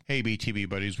Hey, BTB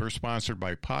buddies, we're sponsored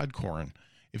by Podcorn.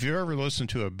 If you've ever listened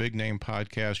to a big name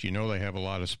podcast, you know they have a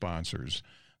lot of sponsors.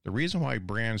 The reason why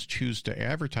brands choose to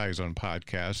advertise on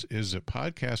podcasts is that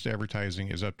podcast advertising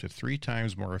is up to 3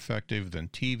 times more effective than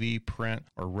TV, print,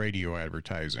 or radio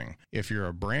advertising. If you're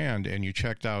a brand and you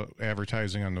checked out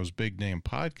advertising on those big name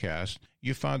podcasts,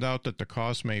 you found out that the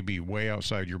cost may be way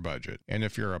outside your budget. And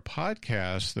if you're a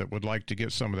podcast that would like to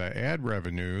get some of that ad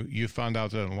revenue, you found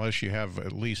out that unless you have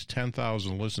at least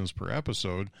 10,000 listens per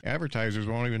episode, advertisers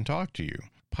won't even talk to you.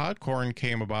 Podcorn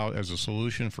came about as a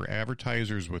solution for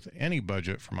advertisers with any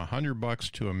budget from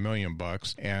 $100 to $1 million,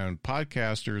 and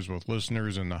podcasters with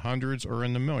listeners in the hundreds or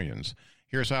in the millions.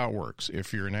 Here's how it works.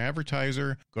 If you're an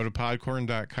advertiser, go to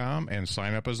podcorn.com and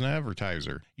sign up as an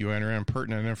advertiser. You enter in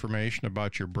pertinent information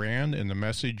about your brand and the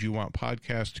message you want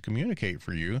podcasts to communicate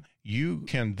for you. You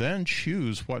can then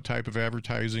choose what type of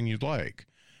advertising you'd like.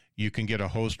 You can get a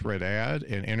host-read ad,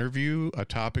 an interview, a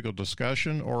topical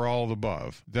discussion, or all of the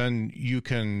above. Then you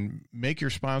can make your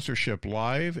sponsorship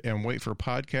live and wait for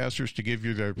podcasters to give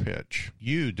you their pitch.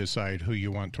 You decide who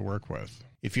you want to work with.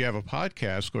 If you have a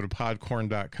podcast, go to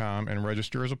podcorn.com and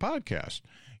register as a podcast.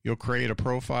 You'll create a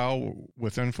profile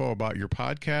with info about your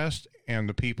podcast and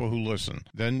the people who listen.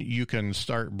 Then you can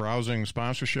start browsing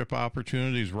sponsorship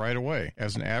opportunities right away.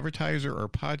 As an advertiser or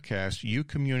podcast, you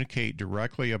communicate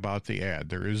directly about the ad.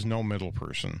 There is no middle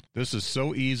person. This is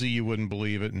so easy you wouldn't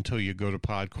believe it until you go to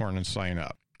Podcorn and sign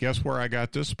up. Guess where I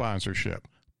got this sponsorship?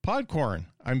 Podcorn.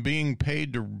 I'm being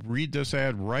paid to read this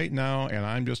ad right now, and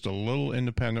I'm just a little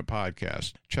independent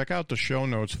podcast. Check out the show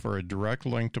notes for a direct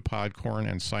link to Podcorn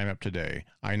and sign up today.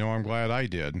 I know I'm glad I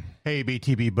did. Hey,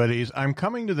 BTB buddies. I'm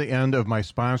coming to the end of my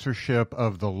sponsorship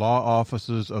of the law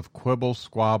offices of Quibble,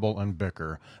 Squabble, and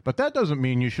Bicker. But that doesn't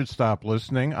mean you should stop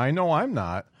listening. I know I'm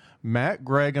not. Matt,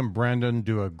 Greg, and Brendan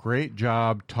do a great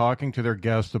job talking to their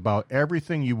guests about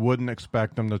everything you wouldn't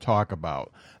expect them to talk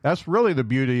about. That's really the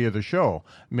beauty of the show.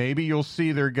 Maybe you'll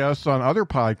see their guests on other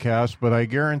podcasts, but I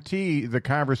guarantee the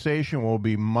conversation will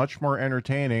be much more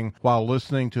entertaining while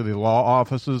listening to the law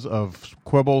offices of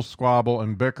Quibble, Squabble,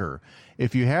 and Bicker.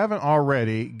 If you haven't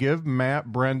already, give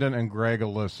Matt, Brendan, and Greg a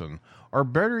listen. Or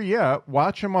better yet,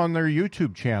 watch them on their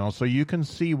YouTube channel so you can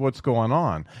see what's going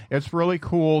on. It's really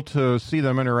cool to see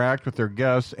them interact with their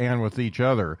guests and with each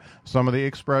other. Some of the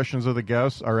expressions of the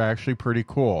guests are actually pretty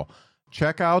cool.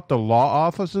 Check out the law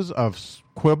offices of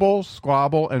Quibble,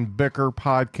 Squabble, and Bicker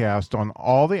podcast on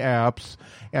all the apps,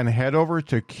 and head over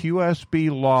to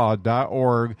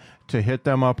qsblaw.org to hit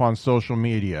them up on social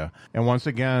media. And once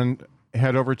again,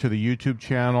 head over to the YouTube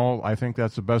channel. I think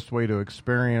that's the best way to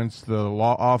experience the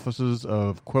law offices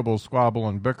of Quibble, Squabble,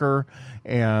 and Bicker.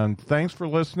 And thanks for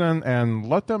listening, and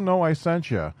let them know I sent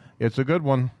you. It's a good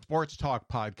one. Sports Talk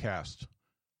Podcast.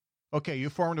 Okay, you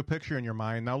formed a picture in your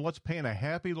mind. Now let's paint a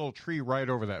happy little tree right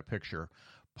over that picture.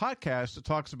 Podcast that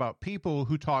talks about people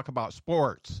who talk about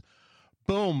sports.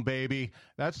 Boom, baby.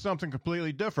 That's something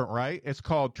completely different, right? It's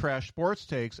called Trash Sports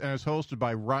Takes, and it's hosted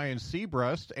by Ryan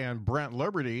Seabreast and Brent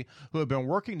Liberty, who have been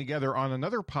working together on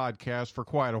another podcast for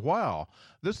quite a while.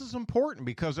 This is important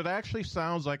because it actually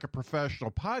sounds like a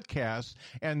professional podcast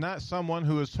and not someone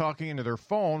who is talking into their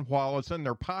phone while it's in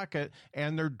their pocket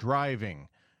and they're driving.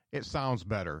 It sounds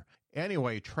better.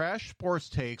 Anyway, Trash Sports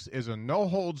Takes is a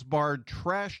no-holds-barred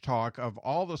trash talk of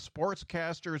all the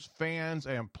sportscasters, fans,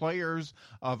 and players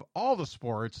of all the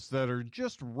sports that are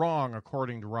just wrong,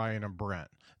 according to Ryan and Brent.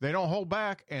 They don't hold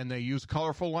back, and they use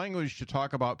colorful language to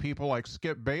talk about people like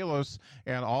Skip Bayless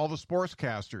and all the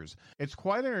sportscasters. It's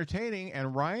quite entertaining,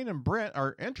 and Ryan and Brent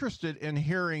are interested in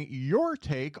hearing your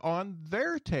take on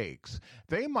their takes.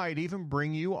 They might even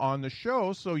bring you on the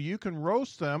show so you can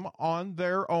roast them on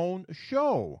their own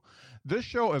show. This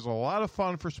show is a lot of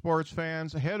fun for sports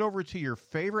fans. Head over to your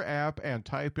favorite app and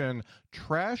type in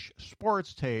Trash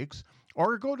Sports Takes,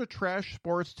 or go to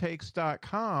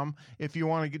trashsportstakes.com if you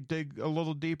want to dig a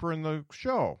little deeper in the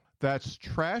show. That's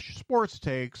Trash Sports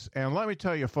Takes, and let me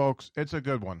tell you, folks, it's a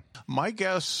good one. My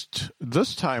guest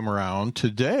this time around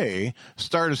today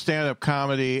started stand-up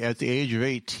comedy at the age of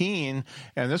 18,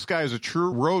 and this guy is a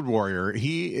true road warrior.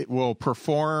 He will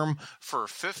perform for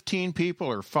 15 people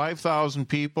or 5,000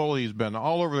 people. He's been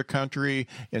all over the country,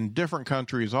 in different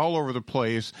countries, all over the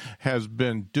place, has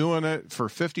been doing it for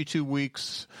 52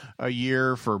 weeks a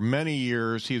year for many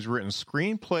years. He's written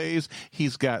screenplays.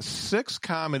 He's got 6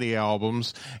 comedy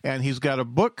albums, and he's got a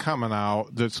book coming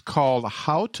out that's called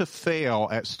How to Fail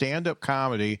at Stand-Up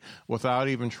Comedy Without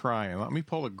Even Trying. Let me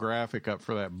pull a graphic up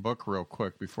for that book real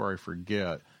quick before I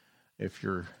forget. If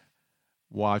you're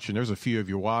watching. There's a few of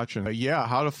you watching. Yeah,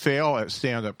 how to fail at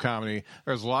stand-up comedy.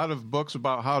 There's a lot of books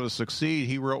about how to succeed.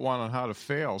 He wrote one on how to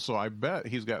fail, so I bet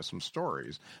he's got some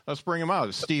stories. Let's bring him out.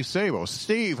 It's Steve Sabo.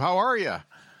 Steve, how are you?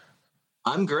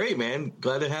 I'm great, man.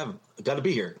 Glad to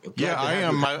be here. I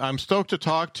am. I'm stoked to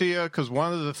talk to you because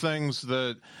one of the things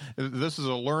that this is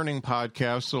a learning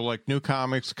podcast, so like new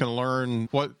comics can learn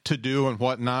what to do and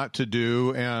what not to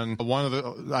do. And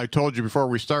I told you before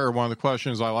we started, one of the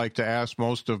questions I like to ask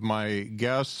most of my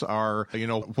guests are,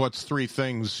 what's 3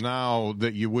 things now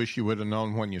that you wish you would have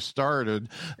known when you started?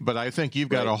 But I think you've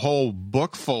got a whole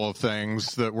book full of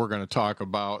things that we're going to talk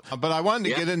about. But I wanted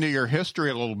to get into your history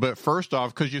a little bit first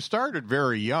off, because you started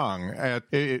very young.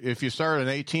 If you started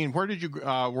at 18, where did you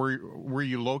were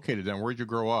you located then? Where did you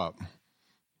grow up?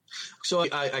 So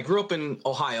I grew up in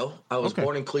Ohio. I was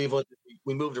born in Cleveland.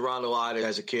 We moved around a lot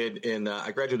as a kid, and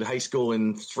I graduated high school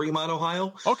in Fremont,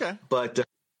 Ohio. Okay, but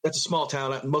that's a small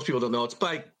town. Most people don't know. It's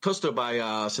close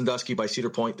to Sandusky, by Cedar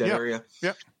Point, that area.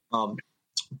 Yeah.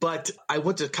 But I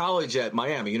went to college at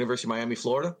University of Miami,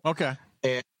 Florida. Okay.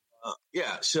 And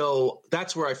so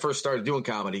that's where I first started doing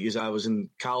comedy. Is I was in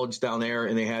college down there,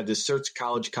 and they had this Search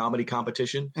College Comedy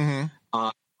Competition. Mm-hmm.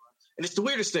 And it's the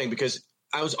weirdest thing because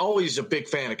I was always a big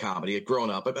fan of comedy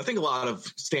growing up. I think a lot of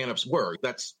stand-ups were.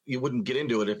 You wouldn't get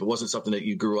into it if it wasn't something that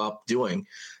you grew up doing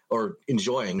or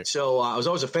enjoying. So I was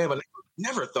always a fan, but I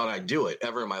never thought I'd do it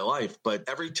ever in my life. But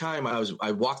every time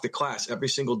I walked the class, every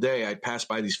single day, I'd pass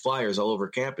by these flyers all over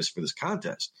campus for this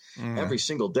contest every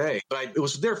single day. But it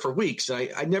was there for weeks. And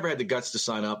I never had the guts to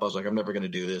sign up. I was like, I'm never going to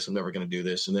do this. I'm never going to do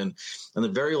this. And then on the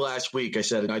very last week, I just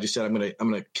said, I'm going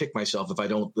to kick myself if I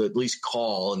don't at least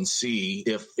call and see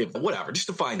if whatever, just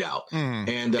to find out.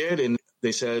 And I did, and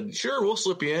they said, sure, we'll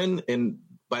slip you in. And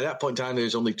by that point in time,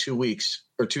 there's only 2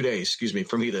 days,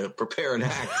 for me to prepare and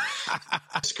act.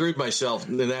 I screwed myself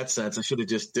in that sense. I should have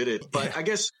just did it. But I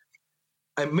guess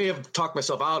I may have talked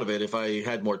myself out of it if I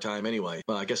had more time anyway.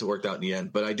 Well, I guess it worked out in the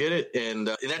end. But I did it, and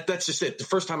that's just it. The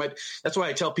first time that's why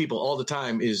I tell people all the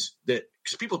time is that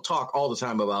because people talk all the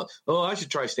time about, oh, I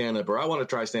should try stand-up or I want to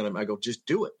try stand-up. I go, just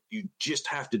do it. You just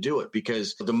have to do it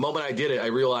because the moment I did it, I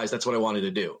realized that's what I wanted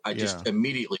to do. I just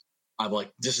immediately – I'm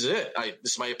like, this is it.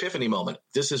 This is my epiphany moment.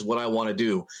 This is what I want to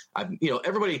do.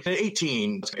 Everybody at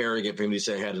 18, it's arrogant for me to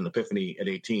say I had an epiphany at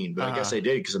 18, but I guess I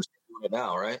did because I'm still doing it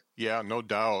now, right? Yeah, no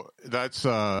doubt. That's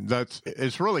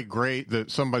it's really great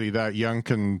that somebody that young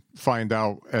can find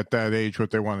out at that age what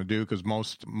they want to do because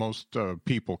most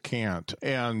people can't.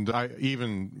 And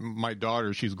even my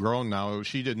daughter, she's grown now.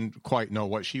 She didn't quite know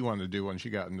what she wanted to do when she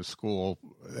got into school,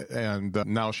 and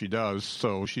now she does.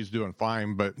 So she's doing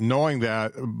fine. But knowing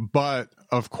that, but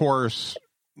of course,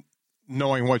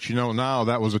 knowing what you know now,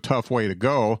 that was a tough way to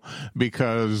go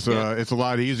because it's a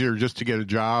lot easier just to get a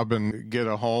job and get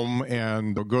a home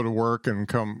and go to work and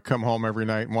come home every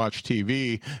night and watch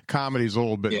TV. Comedy's a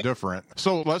little bit different.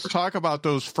 So let's talk about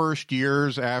those first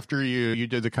years after you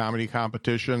did the comedy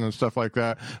competition and stuff like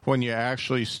that, when you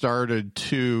actually started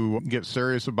to get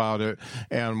serious about it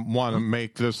and want to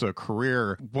make this a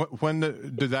career.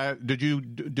 Did you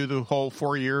do the whole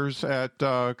 4 years at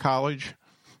college?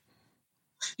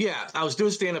 Yeah, I was doing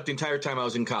stand-up the entire time I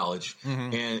was in college,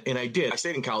 and I did. I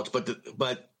stayed in college,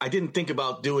 but I didn't think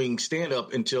about doing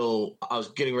stand-up until I was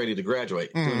getting ready to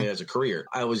graduate, doing it as a career.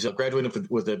 I was graduating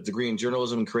with a degree in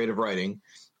journalism and creative writing,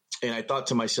 and I thought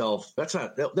to myself,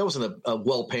 that wasn't a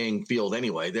well-paying field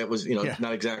anyway. That was,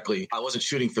 not exactly. I wasn't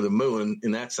shooting for the moon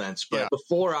in that sense. But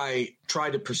before I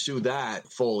tried to pursue that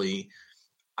fully,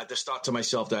 I just thought to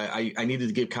myself that I needed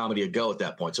to give comedy a go at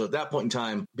that point. So at that point in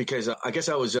time, because I guess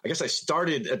I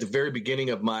started at the very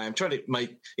beginning of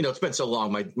it's been so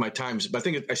long, my times, but I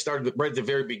think I started right at the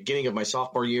very beginning of my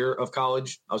sophomore year of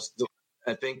college.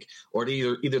 Or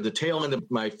either the tail end of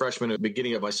my freshman or the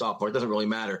beginning of my sophomore. It doesn't really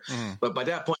matter. But by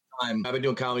that point in time, I've been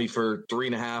doing comedy for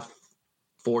 3.5,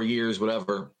 4 years,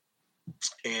 whatever.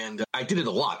 And I did it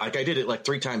a lot. Like I did it like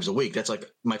 3 times a week. That's like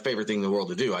my favorite thing in the world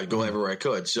to do. I'd go everywhere I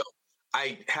could. So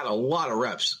I had a lot of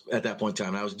reps at that point in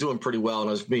time. I was doing pretty well,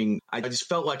 and I just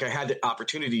felt like I had the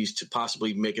opportunities to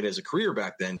possibly make it as a career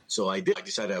back then. So I did. I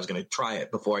decided I was going to try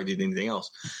it before I did anything else.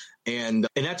 And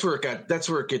that's where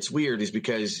it gets weird, is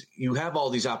because you have all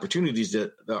these opportunities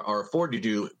that are afforded to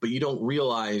you, but you don't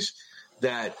realize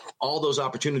that all those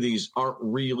opportunities aren't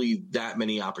really that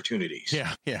many opportunities.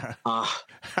 Yeah.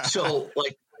 So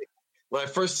like, when I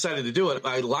first decided to do it,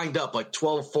 I lined up like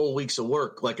 12 full weeks of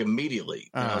work, like immediately.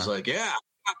 And I was like, yeah, I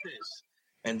got this.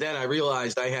 And then I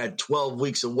realized I had 12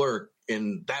 weeks of work,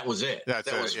 and that was it. That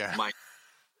was my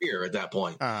career at that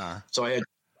point. So I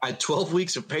had 12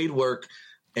 weeks of paid work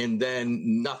and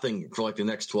then nothing for like the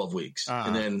next 12 weeks.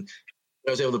 And then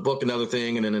I was able to book another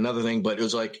thing and then another thing, but it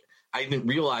was like, I didn't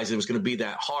realize it was going to be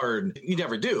that hard. You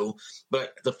never do,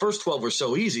 but the first 12 were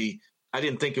so easy. I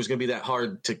didn't think it was going to be that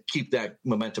hard to keep that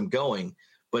momentum going,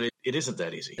 but it isn't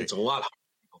that easy. It's a lot harder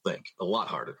than people think, a lot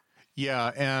harder.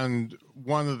 Yeah, and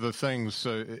one of the things,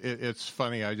 it's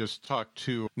funny, I just talked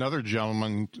to another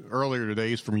gentleman earlier today.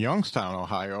 He's from Youngstown,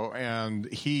 Ohio, and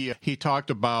he talked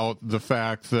about the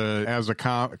fact that as a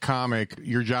comic,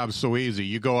 your job's so easy.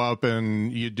 You go up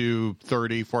and you do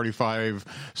 30, 45,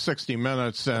 60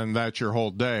 minutes, and that's your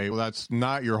whole day. Well, that's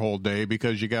not your whole day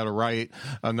because you got to write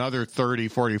another 30,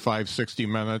 45, 60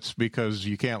 minutes because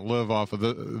you can't live off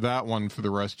of that one for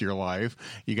the rest of your life.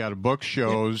 You got to book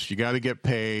shows. You got to get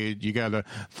paid. You got to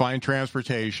find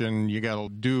transportation. You got to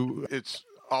do it's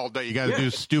all day. You got to do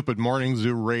stupid morning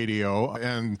zoo radio,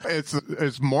 and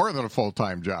it's more than a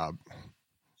full-time job.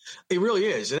 It really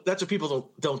is. That's what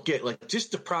people don't get. Like,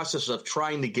 just the process of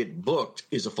trying to get booked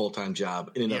is a full-time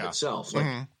job in and of itself.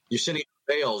 Like, you're sending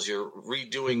out mails, you're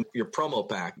redoing your promo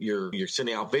pack, you're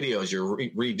sending out videos, you're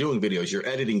redoing videos, you're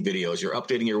editing videos, you're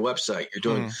updating your website, you're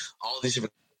doing all these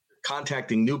different,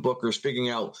 contacting new bookers,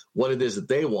 figuring out what it is that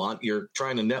they want. You're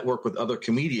trying to network with other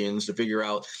comedians to figure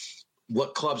out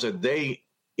what clubs are they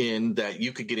in that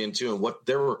you could get into and what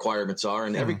their requirements are.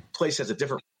 And every place has a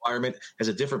different requirement, has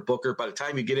a different booker. By the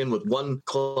time you get in with one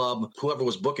club, whoever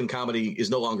was booking comedy is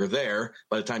no longer there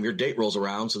by the time your date rolls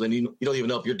around. So then you don't even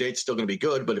know if your date's still going to be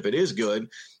good. But if it is good,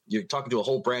 you're talking to a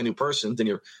whole brand new person. Then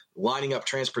you're lining up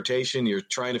transportation. You're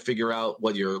trying to figure out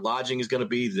what your lodging is going to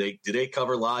be. Do they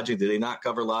cover lodging? Do they not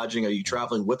cover lodging? Are you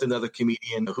traveling with another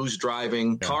comedian? Who's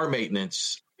driving? Car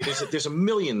maintenance. There's a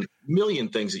million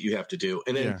things that you have to do.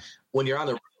 And then when you're on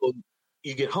the road,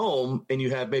 you get home and you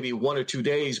have maybe 1 or 2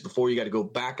 days before you got to go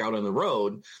back out on the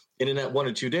road. And in that 1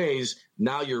 or 2 days,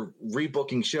 now you're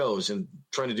rebooking shows and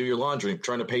trying to do your laundry,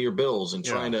 trying to pay your bills and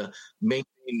trying to maintain,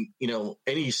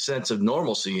 any sense of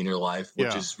normalcy in your life,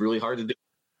 which is really hard to do.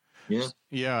 Yeah.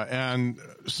 Yeah. And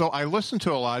so I listen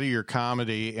to a lot of your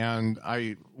comedy, and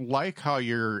I like how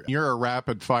you're a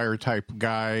rapid fire type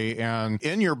guy. And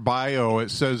in your bio,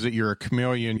 it says that you're a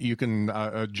chameleon. You can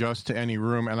adjust to any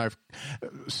room. And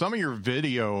some of your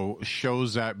video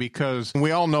shows that, because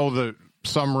we all know that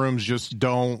some rooms just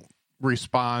don't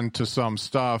respond to some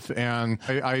stuff, and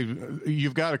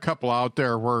you've got a couple out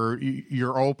there where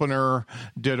your opener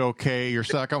did okay, your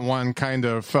second one kind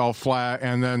of fell flat,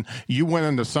 and then you went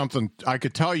into something. I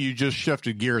could tell you just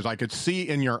shifted gears. I could see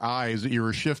in your eyes that you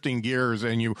were shifting gears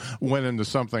and you went into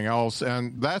something else,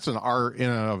 and that's an art in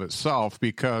and of itself,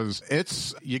 because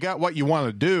you got what you want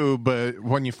to do, but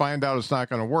when you find out it's not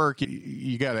going to work,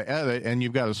 you got to edit, and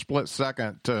you've got a split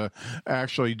second to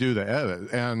actually do the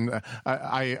edit. And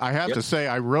I have to say,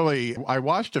 I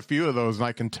watched a few of those, and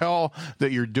I can tell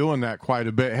that you're doing that quite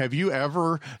a bit. Have you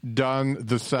ever done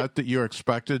the set that you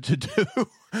expected to do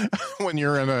when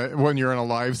you're in a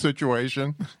live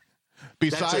situation,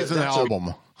 besides an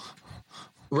album?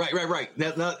 Right.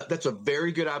 That's a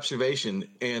very good observation,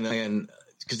 and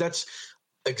because that's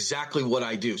exactly what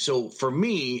I do. So for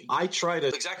me,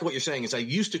 exactly what you're saying is I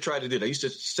used to try to do it. I used to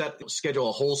schedule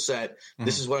a whole set.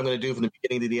 This is what I'm going to do from the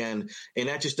beginning to the end. And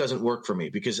that just doesn't work for me,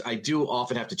 because I do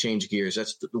often have to change gears.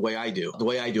 That's the way I do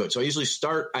it. So I usually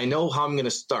I know how I'm going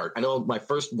to start. I know my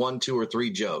first 1, 2, or 3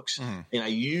 jokes, and I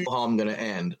usually know how I'm going to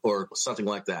end, or something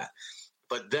like that.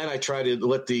 But then I try to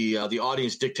let the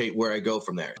audience dictate where I go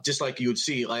from there. Just like you would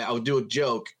see, I would do a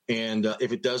joke, and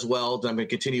if it does well, then I'm going to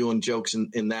continue on jokes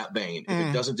in that vein. If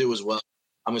it doesn't do as well,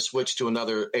 I'm going to switch to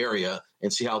another area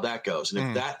and see how that goes. And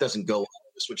if that doesn't go well,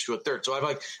 I'm going to switch to a third. So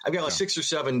I've got 6 or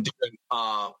 7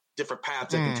 different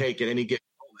paths I can take at any given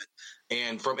moment.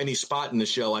 And from any spot in the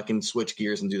show, I can switch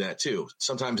gears and do that too.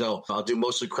 Sometimes I'll do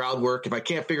mostly crowd work. If I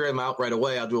can't figure them out right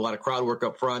away, I'll do a lot of crowd work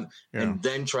up front and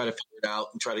then try to figure it out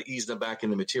and try to ease them back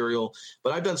into material.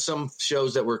 But I've done some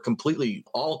shows that were completely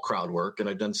all crowd work, and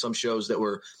I've done some shows that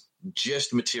were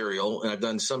just material, and I've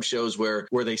done some shows where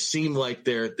they seem like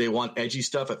they want edgy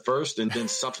stuff at first, and then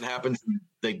something happens and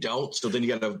they don't. So then you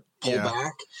got to pull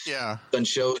back. Yeah. Done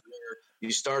shows where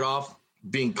you start off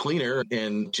being cleaner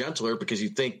and gentler because you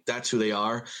think that's who they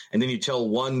are, and then you tell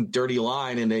one dirty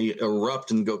line and they erupt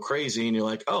and go crazy, and you're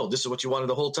like, oh, this is what you wanted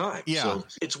the whole time. So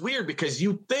it's weird, because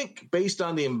you think based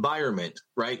on the environment,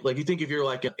 right? Like, you think if you're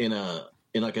like in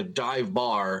a dive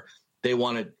bar, they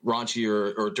want it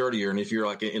raunchier or dirtier, and if you're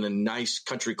like in a nice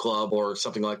country club or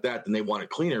something like that, then they want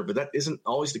it cleaner. But that isn't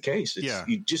always the case.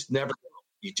 You just never know.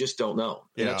 You just don't know.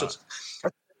 And that's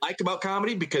like about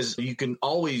comedy, because you can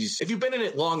always, if you've been in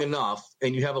it long enough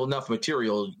and you have enough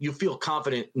material, you feel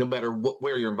confident no matter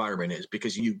where your environment is,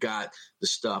 because you've got the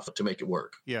stuff to make it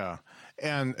work. Yeah.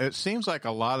 And it seems like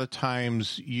a lot of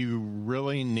times you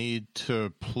really need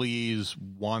to please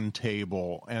one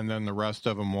table, and then the rest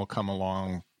of them will come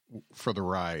along for the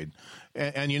ride.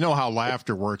 And you know how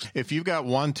laughter works. If you've got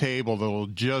one table that'll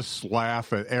just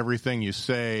laugh at everything you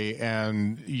say,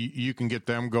 and you can get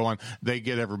them going, they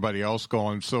get everybody else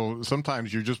going. So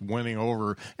sometimes you're just winning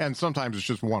over, and sometimes it's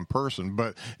just one person.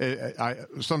 But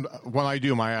when I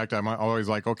do my act, I'm always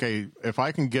like, okay, if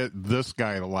I can get this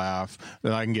guy to laugh,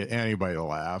 then I can get anybody to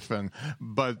laugh.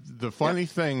 But the funny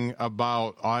thing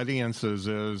about audiences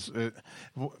is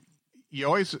you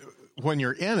always, when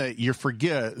you're in it, you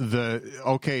forget that,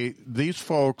 okay, these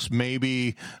folks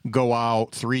maybe go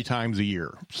out 3 times a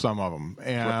year, some of them,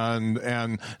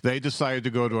 and they decided to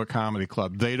go to a comedy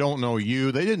club. They don't know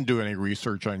you. They didn't do any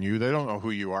research on you. They don't know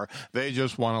who you are. They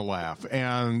just want to laugh.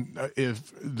 And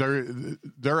if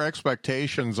their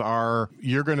expectations are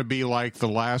you're going to be like the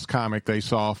last comic they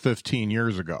saw 15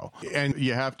 years ago, and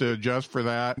you have to adjust for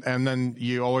that. And then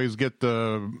you always get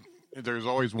there's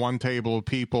always one table of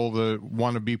people that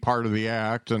want to be part of the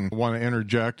act and want to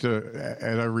interject at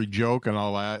every joke and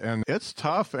all that. And it's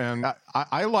tough. And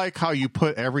I like how you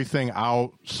put everything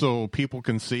out so people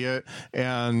can see it.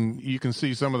 And you can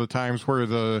see some of the times where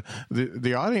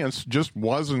the audience just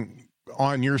wasn't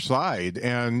on your side,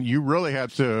 and you really had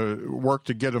to work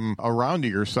to get them around to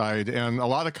your side. And a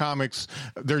lot of comics,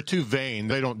 they're too vain.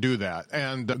 They don't do that,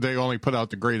 and they only put out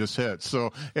the greatest hits.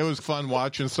 So it was fun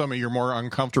watching some of your more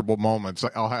uncomfortable moments,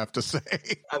 I'll have to say.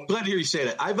 I'm glad to hear you say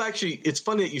that. It's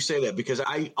funny that you say that, because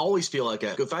I always feel like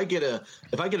that. If I get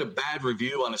a bad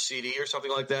review on a CD or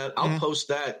something like that, I'll post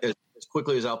that as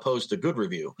quickly as I'll post a good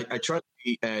review. I try to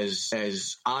be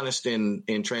as honest and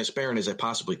transparent as I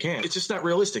possibly can. It's just not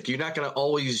realistic. You're not going to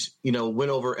always, win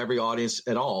over every audience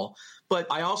at all. But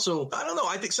I don't know.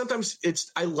 I think sometimes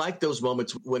I like those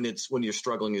moments when you're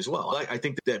struggling as well. I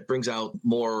think that brings out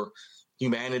more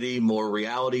humanity, more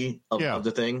reality of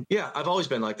the thing. Yeah, I've always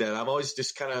been like that. I've always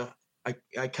just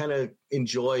I kind of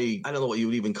enjoy, I don't know what you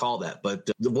would even call that, but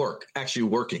the work, actually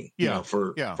working,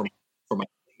 for my,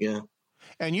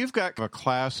 And you've got a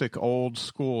classic old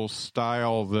school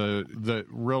style that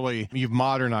really, you've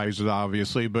modernized it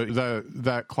obviously, but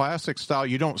that classic style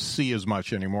you don't see as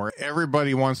much anymore.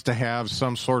 Everybody wants to have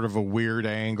some sort of a weird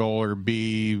angle or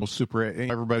be super,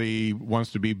 everybody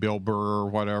wants to be Bill Burr or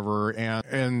whatever,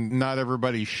 and not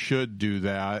everybody should do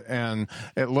that. And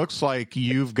it looks like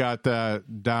you've got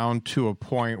that down to a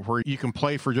point where you can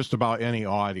play for just about any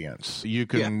audience. You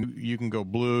can go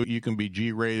blue, you can be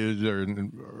G-rated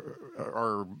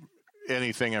or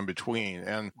anything in between.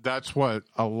 And that's what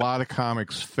a lot of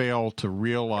comics fail to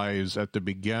realize at the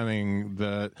beginning,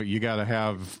 that you got to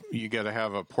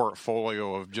have a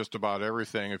portfolio of just about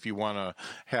everything if you want to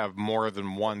have more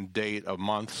than one date a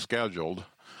month scheduled.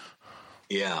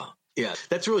 Yeah,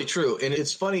 that's really true. And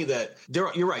it's funny that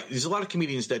you're right. There's a lot of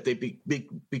comedians that they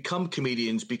become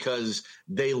comedians because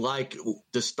they like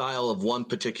the style of one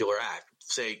particular act.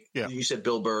 Say, you said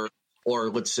Bill Burr,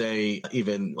 or let's say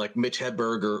even like Mitch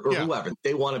Hedberg or whoever.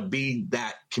 They want to be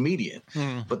that comedian,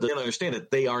 but they don't understand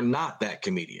that they are not that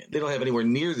comedian. They don't have anywhere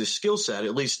near the skill set,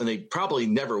 at least, and they probably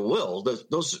never will.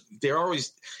 They're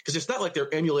always, because it's not like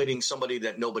they're emulating somebody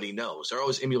that nobody knows. They're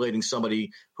always emulating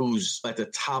somebody who's at the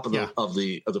top of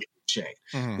the chain,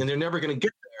 and they're never going to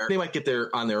get there. They might get there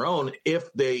on their own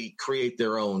if they create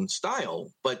their own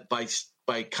style, but by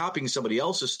copying somebody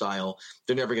else's style,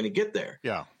 they're never going to get there.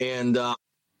 Yeah, and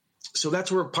so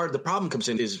that's where part of the problem comes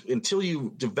in, is until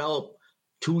you develop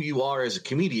who you are as a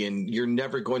comedian, you're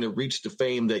never going to reach the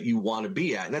fame that you want to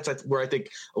be at. And that's where I think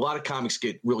a lot of comics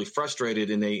get really frustrated,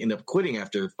 and they end up quitting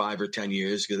after 5 or 10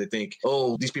 years because they think,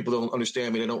 oh, these people don't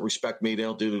understand me. They don't respect me. They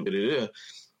don't do.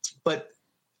 But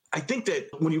I think that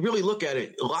when you really look at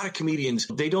it, a lot of comedians,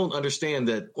 they don't understand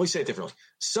that. Let me say it differently.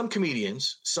 Some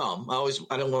comedians, I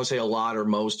don't want to say a lot or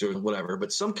most or whatever,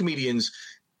 but some comedians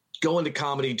go into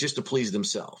comedy just to please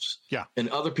themselves. Yeah. And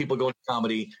other people go into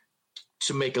comedy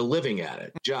to make a living at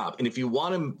it, job. And if you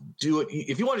want to do it,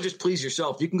 if you want to just please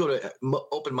yourself, you can go to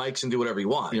open mics and do whatever you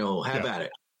want, have at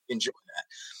it, enjoy that.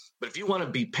 But if you want to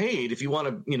be paid, if you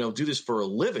want to, do this for a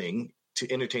living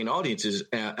to entertain audiences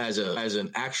as an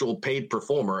actual paid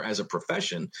performer, as a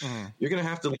profession, you're going to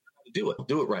have to do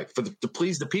it right to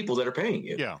please the people that are paying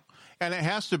you. Yeah. And it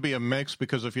has to be a mix,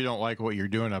 because if you don't like what you're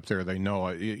doing up there, they know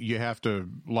it. You have to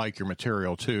like your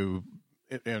material too,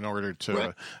 in order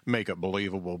to make it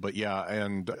believable. But yeah,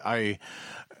 and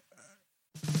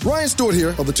Ryan Stewart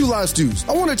here of the Two Live Stews.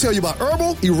 I want to tell you about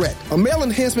Herbal Erect, a male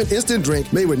enhancement instant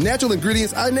drink made with natural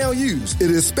ingredients I now use. It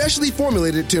is specially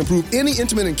formulated to improve any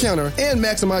intimate encounter and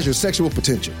maximize your sexual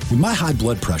potential. With my high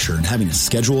blood pressure and having to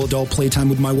schedule adult playtime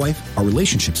with my wife, our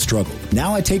relationship struggled.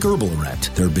 Now I take Herbal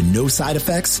Erect. There have been no side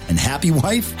effects, and happy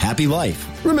wife, happy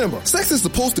life. Remember, sex is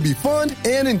supposed to be fun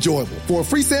and enjoyable. For a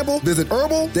free sample, visit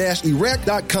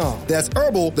herbal-erect.com. That's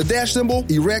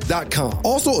herbal-erect.com.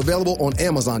 Also available on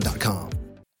amazon.com.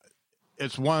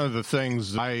 It's one of the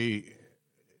things I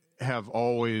have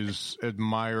always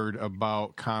admired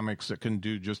about comics that can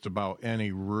do just about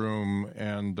any room.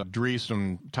 And Tom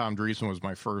Dreesen was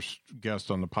my first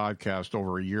guest on the podcast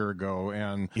over a year ago,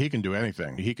 and he can do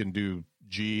anything. He can do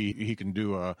he can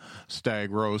do a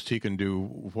stag roast, he can do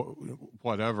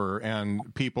whatever.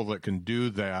 And people that can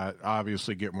do that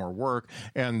obviously get more work.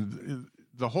 And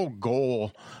the whole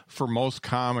goal for most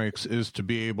comics is to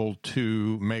be able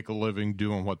to make a living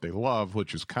doing what they love,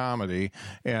 which is comedy.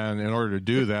 And in order to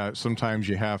do that, sometimes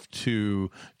you have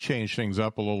to change things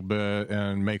up a little bit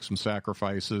and make some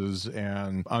sacrifices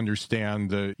and understand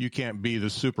that you can't be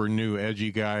the super new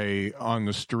edgy guy on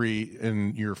the street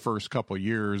in your first couple of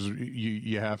years.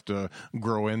 You have to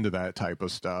grow into that type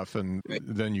of stuff, and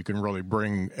then you can really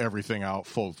bring everything out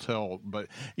full tilt. But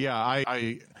yeah,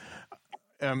 I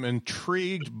am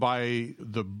intrigued by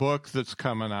the book that's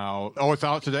coming out. Oh, it's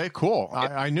out today? Cool.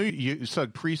 I knew you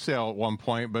said pre-sale at one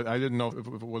point, but I didn't know if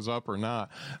it was up or not.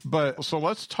 But so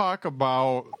let's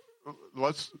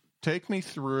take me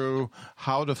through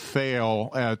how to fail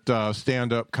at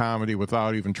stand-up comedy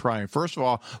without even trying. First of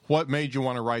all, what made you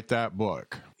want to write that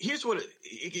book? Here's what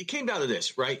it came down to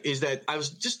this, right? Is that I was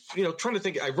just, trying to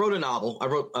think. I wrote a novel. I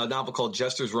wrote a novel called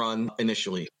Jester's Run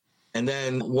initially. And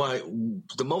then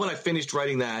the moment I finished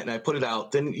writing that and I put it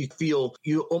out, then you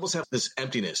almost have this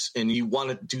emptiness and you want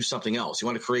to do something else. You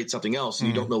want to create something else and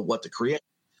you don't know what to create.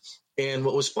 And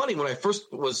what was funny, when I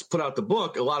first was put out the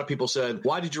book, a lot of people said,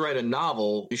 why did you write a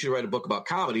novel? You should write a book about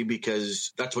comedy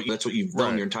because that's what you've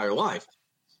done your entire life.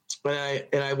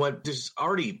 And I went, there's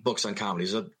already books on comedy.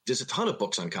 There's a ton of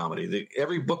books on comedy.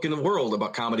 Every book in the world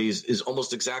about comedy is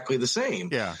almost exactly the same.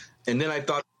 Yeah. And then I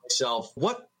thought to myself,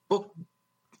 what book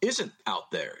isn't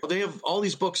out there? They have all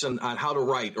these books on how to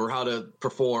write or how to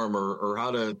perform or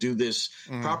how to do this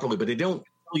properly, but they don't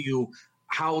tell you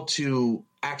how to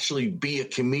actually be a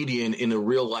comedian in a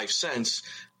real life sense,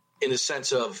 in the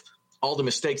sense of all the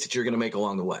mistakes that you're going to make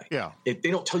along the way. Yeah. They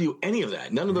don't tell you any of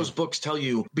that. None of those books tell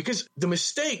you, because the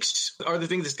mistakes are the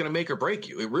thing that's going to make or break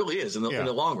you. It really is in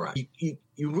the long run. You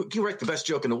can write the best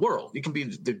joke in the world. You can be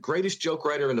the greatest joke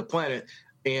writer on the planet.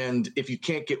 And if you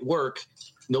can't get work,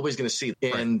 nobody's going to see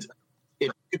it. And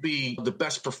it could be the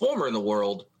best performer in the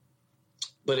world,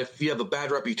 but if you have a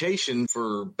bad reputation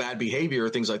for bad behavior or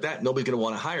things like that, nobody's going to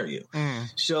want to hire you.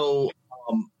 So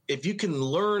if you can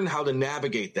learn how to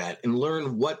navigate that and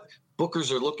learn what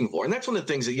bookers are looking for, and that's one of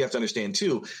the things that you have to understand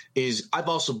too, is I've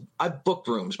booked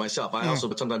rooms myself. I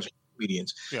also sometimes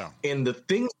comedians. Yeah. And the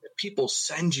things that people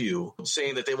send you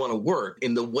saying that they want to work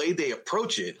and the way they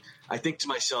approach it, I think to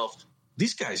myself,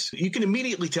 these guys, you can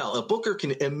immediately tell. A booker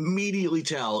can immediately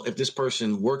tell if this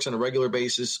person works on a regular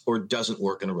basis or doesn't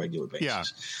work on a regular basis. Yeah.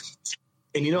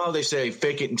 And you know how they say,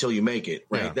 fake it until you make it,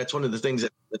 right? Yeah. That's one of the things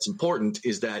that's important,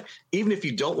 is that even if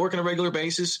you don't work on a regular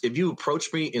basis, if you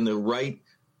approach me in the right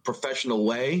professional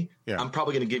way, I'm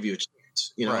probably going to give you a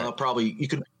chance. You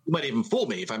might even fool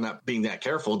me if I'm not being that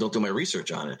careful. Don't do my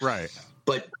research on it. Right.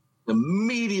 But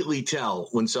immediately tell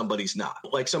when somebody's not.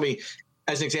 Like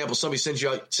as an example, somebody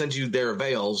sends you their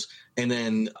avails, and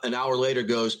then an hour later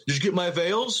goes, "Did you get my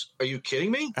avails? Are you kidding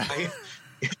me?"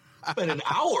 It's been an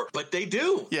hour, but they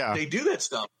do. Yeah, they do that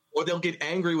stuff, or they'll get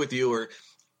angry with you. Or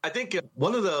I think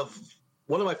one of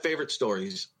my favorite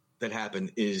stories that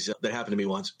happened to me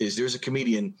once is there's a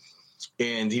comedian,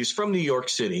 and he was from New York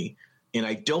City, and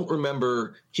I don't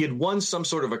remember, he had won some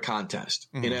sort of a contest,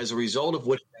 and as a result of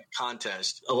what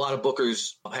contest, a lot of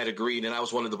bookers had agreed, and I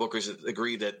was one of the bookers that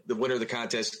agreed that the winner of the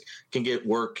contest can get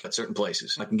work at certain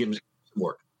places. I can give him some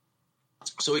work.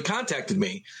 So he contacted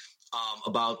me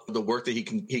about the work that he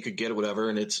could get or whatever,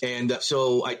 and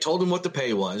so I told him what the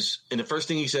pay was, and the first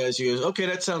thing he says, he goes, "Okay,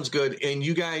 that sounds good. And do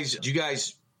you guys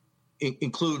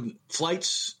include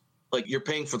flights? Like you're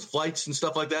paying for the flights and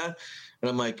stuff like that?" And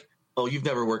I'm like, "Oh, you've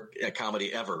never worked at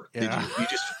comedy ever, did you? You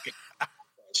just."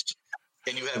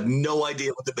 And you have no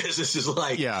idea what the business is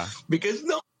like. Yeah. Because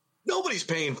nobody's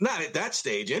paying, not at that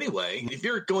stage anyway. If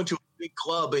you're going to a big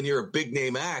club and you're a big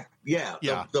name act,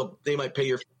 they might pay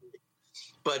your fee.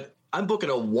 But I'm booking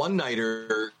a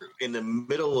one-nighter in the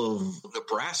middle of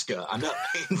Nebraska. I'm not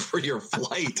paying for your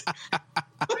flight.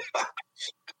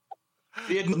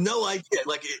 He had no idea.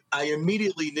 Like, I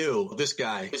immediately knew this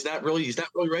guy is not really, he's not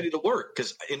really ready to work.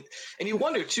 And you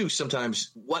wonder too,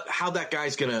 sometimes how that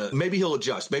guy's maybe he'll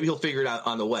adjust, maybe he'll figure it out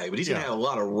on the way, but he's going to have a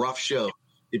lot of rough shows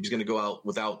if he's going to go out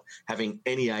without having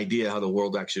any idea how the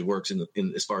world actually works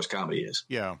in as far as comedy is.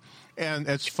 Yeah. And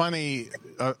it's funny.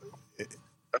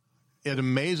 It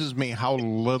amazes me how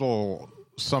little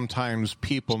sometimes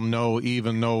people know,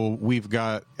 even though we've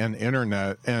got an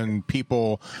internet and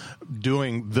people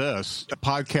doing this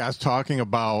podcast talking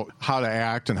about how to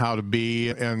act and how to be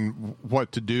and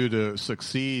what to do to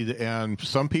succeed. And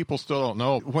some people still don't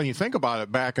know. When you think about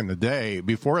it, back in the day,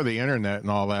 before the internet and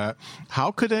all that,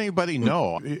 how could anybody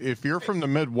know? If you're from the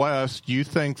Midwest, you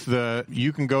think that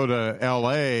you can go to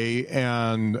LA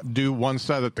and do one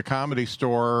set at the Comedy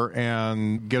Store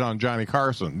and get on Johnny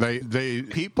Carson.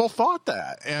 People thought that.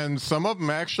 And some of them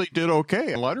actually did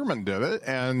okay. Letterman did it,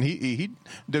 and he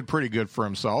did pretty good for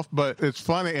himself. But it's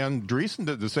funny, and Dreesen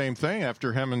did the same thing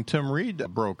after him and Tim Reed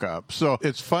broke up. So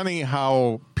it's funny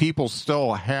how people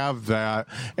still have that,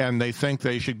 and they think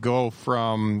they should go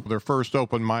from their first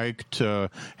open mic to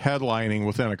headlining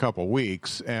within a couple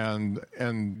weeks and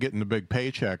getting the big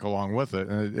paycheck along with it.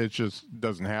 And it just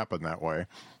doesn't happen that way.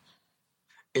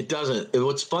 It doesn't. And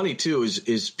what's funny too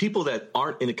is people that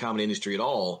aren't in the comedy industry at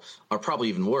all are probably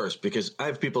even worse, because I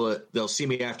have people that they'll see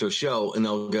me after a show and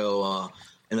they'll go,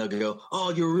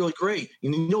 "Oh, you're really great. You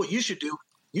know what you should do?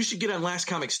 You should get on Last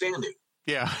Comic Standing."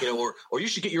 Yeah. Or you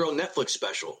should get your own Netflix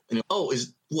special. What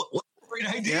a great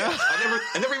idea. Yeah.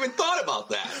 I never even thought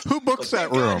about that. Who books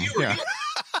that room? Yeah.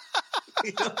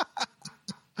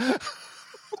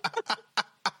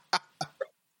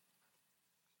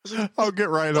 I'll get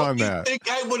right on that. You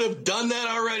think I would have done that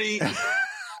already?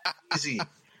 Easy.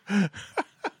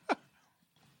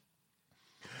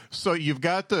 So you've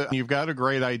got a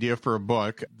great idea for a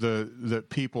book that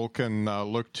people can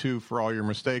look to for all your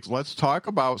mistakes. Let's talk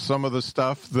about some of the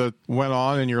stuff that went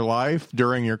on in your life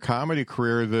during your comedy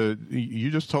career that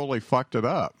you just totally fucked it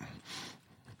up.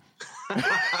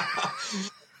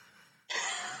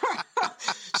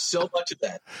 So much of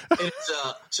that. And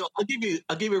so I'll give you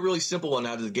a really simple one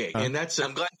out of the gate, and that's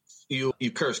I'm glad you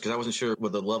cursed, because I wasn't sure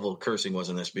what the level of cursing was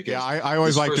in this. Because I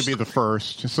always like to be the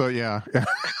first. So yeah.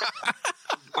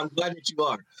 I'm glad that you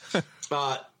are,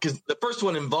 because the first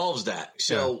one involves that.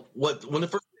 So when the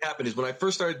first thing happened is when I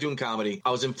first started doing comedy,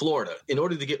 I was in Florida. In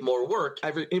order to get more work,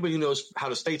 anybody who knows how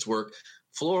the states work,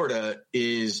 Florida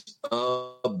is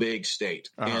a big state,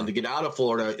 and to get out of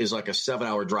Florida is like a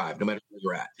 7-hour drive, no matter where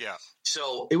you're at. Yeah.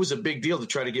 So it was a big deal to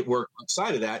try to get work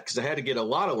outside of that, because I had to get a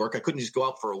lot of work. I couldn't just go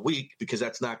out for a week, because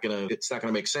it's not gonna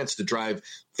make sense to drive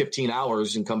 15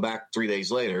 hours and come back 3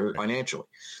 days later financially.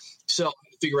 So I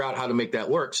figure out how to make that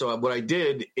work. So what I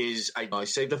did is I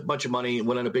saved a bunch of money,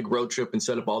 went on a big road trip, and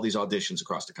set up all these auditions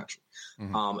across the country,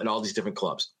 and all these different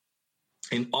clubs.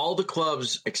 And all the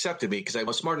clubs accepted me because I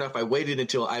was smart enough. I waited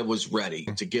until I was ready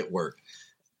to get work.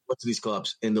 Went to these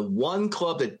clubs, and the one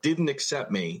club that didn't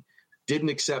accept me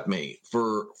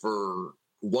for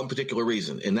one particular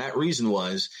reason, and that reason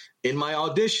was in my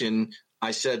audition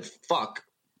I said "fuck"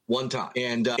 one time,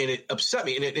 and it upset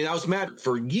me, and I was mad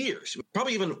for years,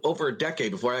 probably even over a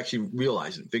decade before I actually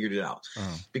realized it and figured it out.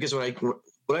 Because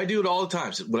when I do it all the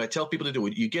time, so when I tell people to do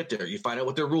it, you get there, you find out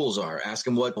what their rules are, ask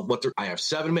them I have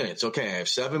 7 minutes. Okay, I have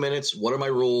 7 minutes. What are my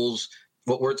rules?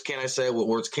 What words can I say? What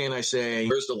words can I say?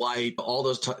 Where's the light? All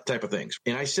those type of things.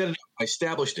 And I said it, I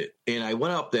established it, and I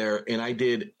went up there and I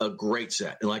did a great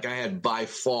set. And I had by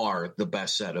far the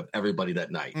best set of everybody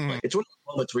that night. It's one of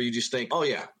those moments where you just think, oh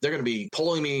yeah, they're going to be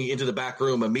pulling me into the back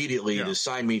room immediately to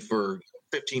sign me for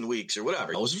 15 weeks or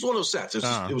whatever. It was one of those sets.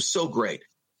 It was so great.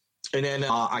 And then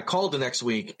I called the next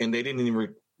week, and they didn't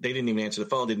even answer the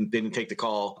phone. They didn't take the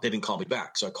call. They didn't call me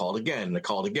back. So I called again, and I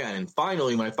called again. And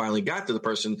finally, when I finally got to the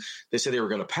person, they said they were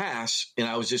going to pass. And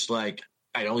I was just like,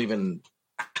 I don't even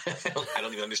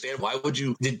understand. Why would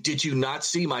you? Did you not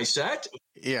see my set?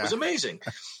 Yeah, it was amazing.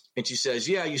 And she says,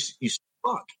 yeah, you said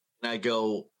fuck. And I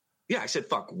go, yeah, I said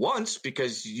fuck once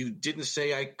because you didn't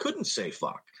say I couldn't say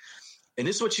fuck. And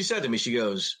this is what she said to me. She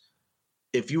goes,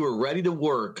 if you were ready to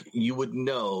work, you would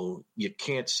know you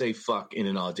can't say fuck in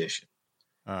an audition.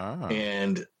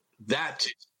 And that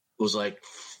was like,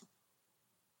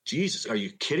 Jesus, are you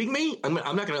kidding me? I'm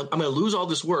gonna lose all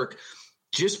this work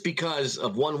just because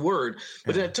of one word.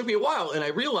 But then it took me a while, and I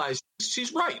realized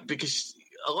she's right, because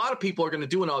a lot of people are going to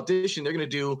do an audition. They're going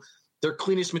to do their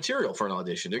cleanest material for an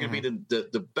audition. They're going to be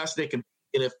the best they can.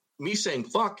 And if me saying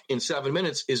fuck in 7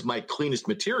 minutes is my cleanest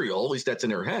material, at least that's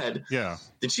in her head,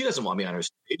 then she doesn't want me on her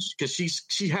stage, because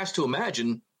she has to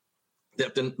imagine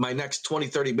that then my next 20,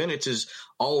 30 minutes is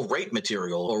all rape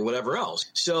material or whatever else.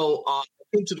 So I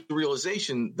came to the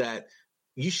realization that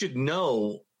you should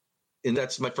know, and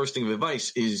that's my first thing of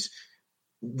advice, is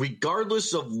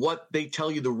regardless of what they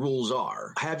tell you the rules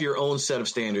are, have your own set of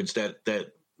standards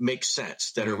that make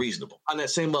sense, that are reasonable. On that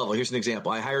same level, here's an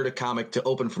example. I hired a comic to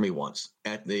open for me once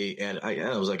and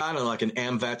I was like, I don't know, like an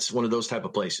AmVets, one of those type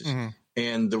of places. Mm-hmm.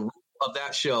 And the rule of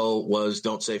that show was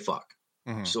don't say fuck.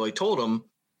 Mm-hmm. So I told him,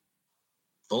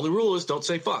 the only rule is don't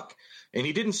say fuck. And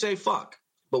he didn't say fuck.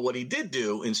 But what he did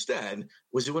do instead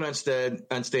was he went on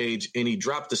stage and he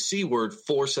dropped the C word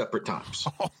 4 separate times.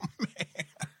 Oh,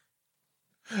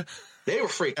 man. They were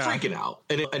freaking out.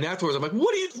 And afterwards, I'm like,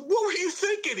 what were you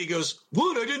thinking? He goes,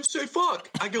 what? I didn't say fuck.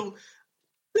 I go,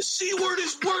 the C word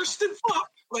is worse than fuck.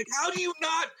 Like, how do you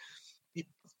not?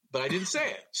 But I didn't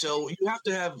say it. So you have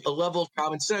to have a level of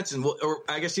common sense. Or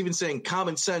I guess even saying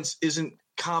common sense isn't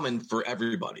common for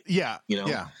everybody. Yeah.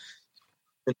 Yeah.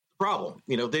 It's a problem.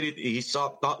 He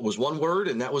thought it was one word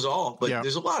and that was all. But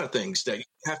there's a lot of things that you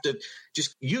have to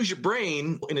just use your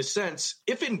brain in a sense.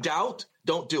 If in doubt,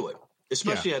 don't do it.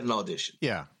 Especially at an audition.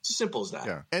 Yeah. It's as simple as that.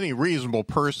 Yeah. Any reasonable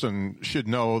person should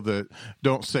know that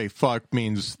don't say fuck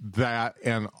means that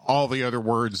and all the other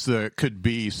words that could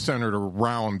be centered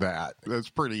around that. That's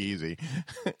pretty easy.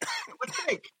 You would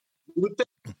think.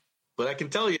 But I can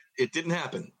tell you, it didn't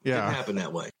happen. It didn't happen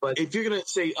that way. But if you're going to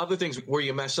say other things where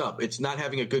you mess up, it's not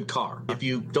having a good car. If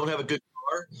you don't have a good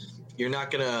car, you're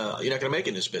not gonna make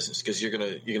it in this business because you're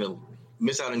gonna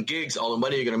miss out on gigs. All the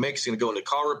money you're going to make is going to go into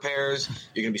car repairs.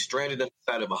 You're going to be stranded on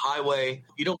the side of a highway.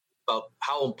 You don't think about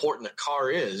how important a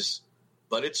car is,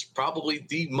 but it's probably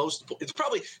it's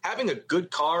probably having a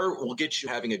good car will get you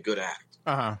having a good act.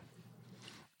 Uh-huh.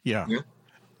 Yeah.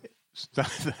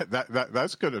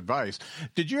 That's good advice.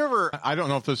 Did you ever, I don't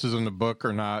know if this is in the book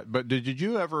or not, but did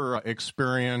you ever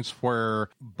experience where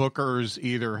bookers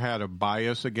either had a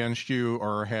bias against you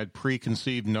or had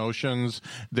preconceived notions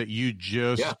that you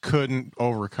just couldn't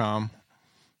overcome?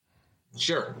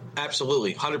 Sure.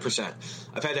 Absolutely. 100%.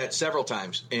 I've had that several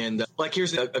times. And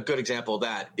here's a good example of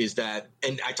that is that,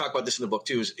 and I talk about this in the book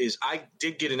too, is I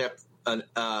did get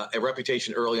a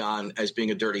reputation early on as being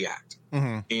a dirty act.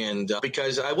 Mm-hmm. And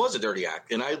because I was a dirty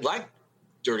act and I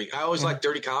always liked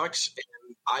dirty comics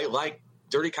and I like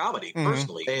dirty comedy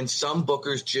personally. And some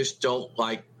bookers just don't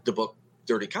like the book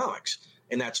Dirty Comics,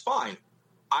 and that's fine.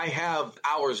 I have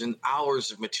hours and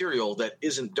hours of material that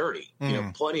isn't dirty,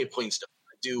 plenty of clean stuff.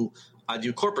 I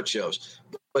do corporate shows,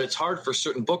 but it's hard for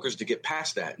certain bookers to get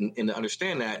past that and to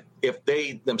understand that if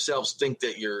they themselves think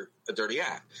that you're a dirty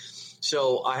act.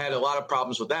 So I had a lot of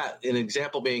problems with that. An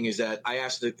example being is that I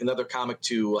asked another comic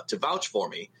to vouch for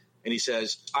me. And he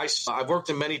says, I've worked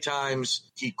him many times.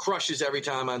 He crushes every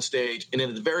time on stage. And then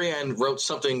at the very end wrote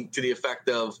something to the effect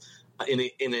of,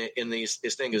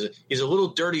 his thing is, he's a little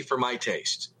dirty for my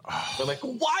taste. Oh. I'm like,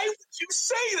 why would you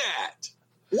say that?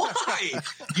 Why?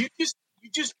 You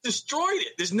just destroyed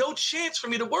it. There's no chance for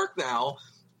me to work now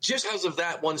just because of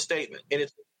that one statement. And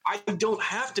I don't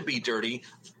have to be dirty.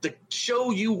 The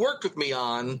show you worked with me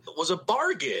on was a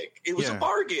bar gig. It was a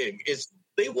bar gig.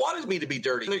 They wanted me to be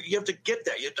dirty. You have to get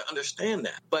that. You have to understand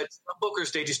that. But some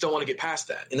bookers, they just don't want to get past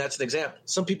that. And that's an example.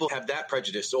 Some people have that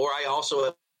prejudice. Or I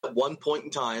also, at one point in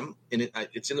time, and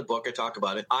it's in the book, I talk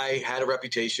about it, I had a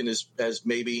reputation as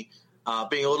maybe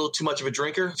being a little too much of a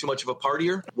drinker, too much of a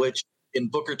partier, which in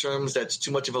booker terms, that's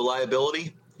too much of a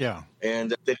liability. Yeah.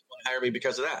 And they didn't want to hire me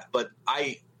because of that. But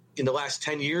in the last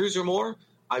 10 years or more,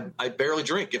 I barely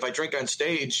drink. If I drink on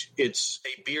stage, it's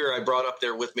a beer I brought up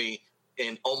there with me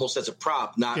and almost as a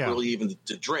prop, not really even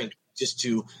to drink, just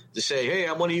to say, hey,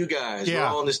 I'm one of you guys. We're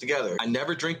all in this together. I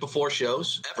never drink before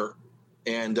shows, ever.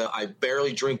 And I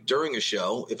barely drink during a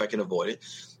show if I can avoid it.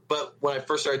 But when I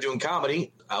first started doing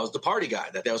comedy, I was the party guy.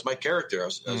 That was my character. I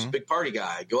was a big party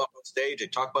guy. I'd go up on stage,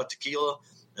 I'd talk about tequila.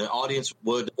 And the audience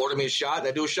would order me a shot, and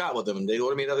I'd do a shot with them. And they'd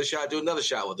order me another shot, I'd do another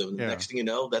shot with them. And the next thing you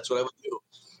know, that's what I would do.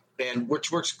 And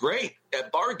which works great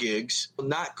at bar gigs,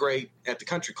 not great at the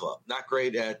country club, not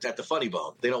great at the Funny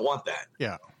Bone. They don't want that.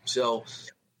 Yeah. So,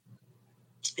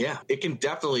 it can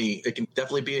definitely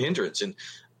be a hindrance. And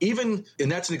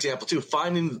that's an example too,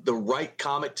 finding the right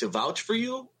comic to vouch for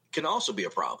you can also be a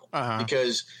problem.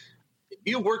 Because if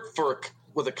you work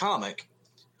with a comic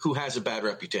who has a bad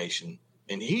reputation,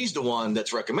 and he's the one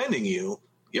that's recommending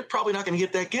you're probably not going to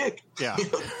get that gig. Yeah.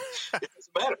 It doesn't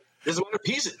matter. It doesn't matter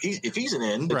if he's an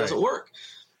in, it doesn't work.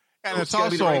 And so it's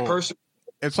also the right person.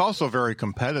 It's also very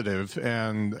competitive,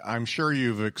 and I'm sure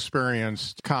you've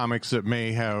experienced comics that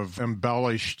may have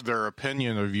embellished their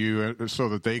opinion of you so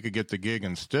that they could get the gig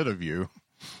instead of you.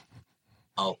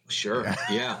 Oh, sure.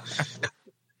 Yeah.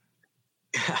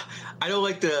 I don't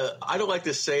like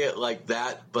to say it like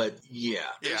that, but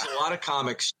there's a lot of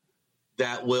comics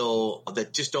that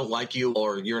just don't like you,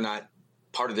 or you're not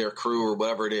part of their crew or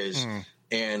whatever it is.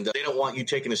 And they don't want you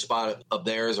taking a spot of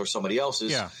theirs or somebody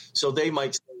else's. Yeah. So they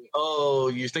might say, "Oh,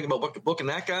 you're thinking about booking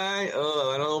that guy?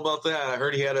 Oh, I don't know about that. I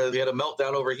heard he had a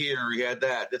meltdown over here. Or he had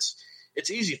that." It's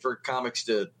easy for comics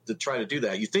to try to do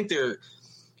that. You think they're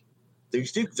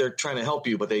trying to help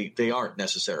you, but they aren't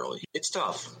necessarily. It's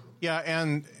tough. Yeah,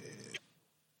 and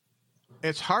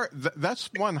it's hard.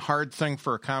 That's one hard thing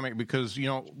for a comic, because,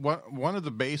 one of the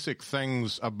basic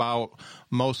things about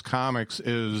most comics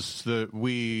is that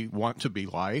we want to be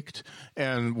liked,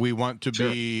 and we want to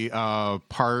be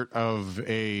part of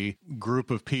a group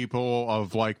of people,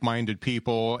 of like-minded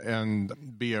people,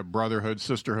 and be a brotherhood,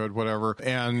 sisterhood, whatever.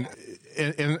 And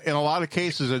in a lot of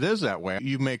cases, it is that way.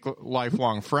 You make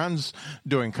lifelong friends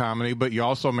doing comedy, but you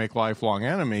also make lifelong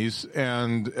enemies,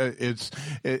 and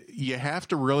you have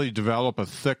to really develop a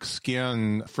thick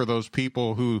skin for those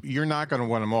people who you're not going to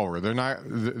win them over.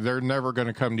 They're never going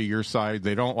to come to your side.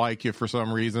 They don't like you for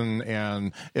some reason,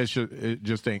 and it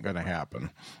just ain't going to happen.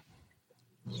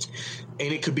 And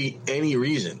it could be any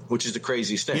reason, which is the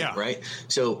craziest thing, right?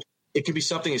 So it could be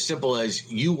something as simple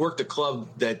as you worked a club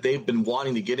that they've been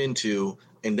wanting to get into,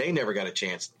 and they never got a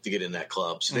chance to get in that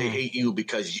club. So they hate you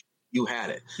because you had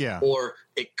it. Yeah. Or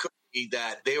it could be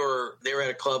that they were at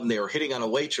a club and they were hitting on a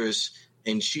waitress,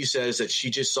 and she says that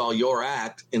she just saw your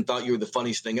act and thought you were the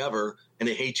funniest thing ever, and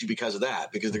they hate you because of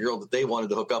that, because the girl that they wanted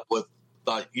to hook up with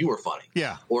thought you were funny.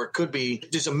 Yeah. Or it could be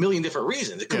just a million different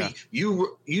reasons. It could be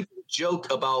you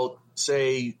joke about,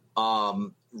 say,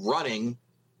 running,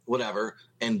 whatever,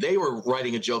 and they were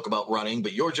writing a joke about running,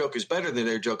 but your joke is better than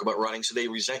their joke about running, so they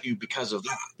resent you because of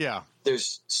that. Yeah.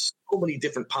 There's so many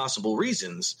different possible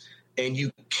reasons, and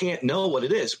you can't know what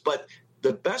it is. But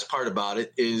the best part about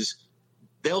it is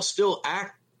they'll still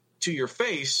act to your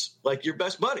face like your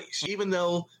best buddies, even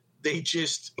though they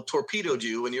just torpedoed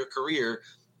you in your career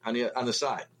on the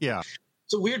side. Yeah.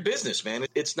 It's a weird business, man.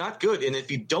 It's not good. And if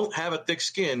you don't have a thick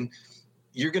skin,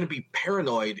 you're going to be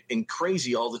paranoid and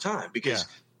crazy all the time, because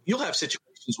you'll have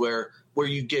situations where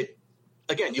you'll get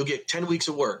 10 weeks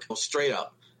of work straight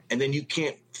up, and then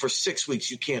for 6 weeks,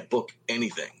 you can't book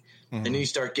anything. Mm-hmm. And then you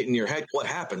start getting in your head, what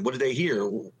happened? What did they hear?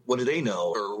 What do they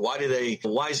know? Or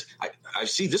I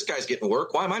see this guy's getting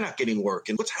work. Why am I not getting work?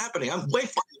 And what's happening? I'm way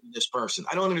funnier than this person.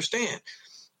 I don't understand.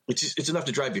 It's enough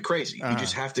to drive you crazy. You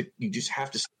just have to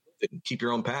keep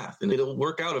your own path, and it'll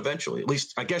work out eventually. At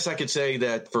least I guess I could say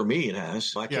that for me, it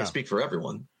has. I can't speak for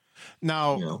everyone.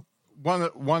 Now,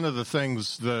 one of the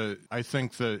things that I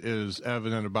think that is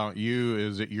evident about you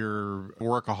is that you're a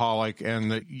workaholic,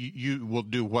 and that you will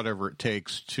do whatever it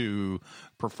takes to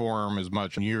perform as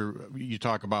much. And you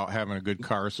talk about having a good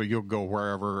car, so you'll go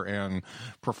wherever and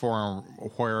perform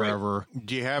wherever. Right.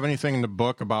 Do you have anything in the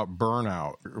book about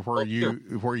burnout, where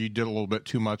you did a little bit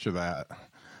too much of that?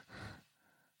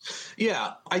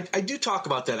 Yeah, I do talk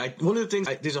about that. One of the things,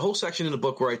 there's a whole section in the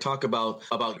book where I talk about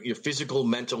your physical,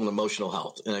 mental, and emotional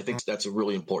health. And I think that's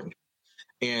really important.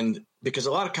 And because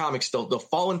a lot of comics, they'll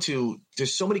fall into,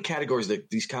 there's so many categories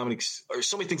that these comics, or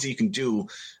so many things that you can do,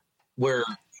 where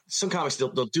some comics,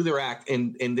 they'll do their act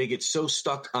and they get so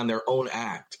stuck on their own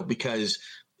act because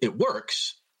it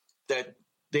works, that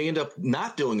they end up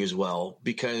not doing as well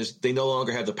because they no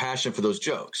longer have the passion for those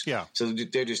jokes. Yeah. So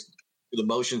they're just the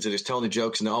motions, and just telling the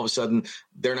jokes, and all of a sudden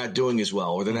they're not doing as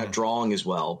well, or they're not drawing as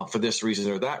well for this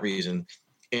reason or that reason.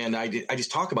 And I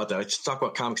just talk about that. I just talk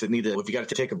about comics that need to, if you got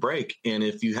to take a break, and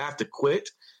if you have to quit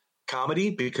comedy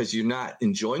because you're not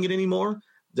enjoying it anymore,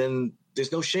 then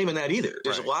there's no shame in that either.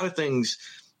 There's a lot of things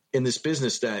in this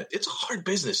business that it's a hard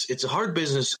business. It's a hard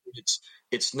business.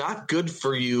 It's not good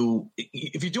for you.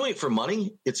 If you're doing it for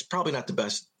money, it's probably not the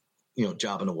best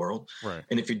job in the world. Right.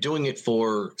 And if you're doing it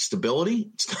for stability,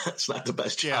 it's not the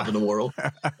best job in the world.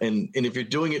 and if you're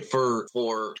doing it for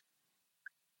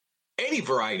any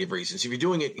variety of reasons, if you're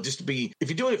doing it if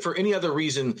you're doing it for any other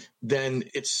reason, then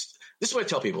this is what I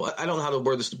tell people. I don't know how to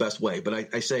word this the best way,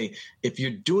 but I say, if you're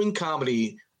doing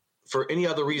comedy for any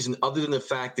other reason other than the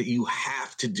fact that you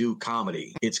have to do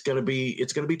comedy, it's going to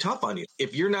be tough on you.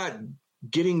 If you're not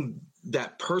getting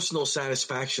that personal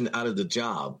satisfaction out of the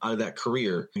job, out of that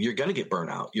career, you're going to get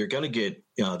burnt out. You're going to get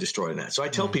destroyed in that. So I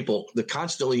tell people to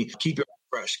constantly keep your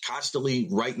fresh, constantly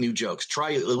write new jokes.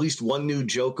 Try at least one new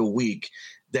joke a week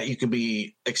that you can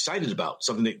be excited about,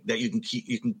 something that you can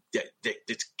keep, that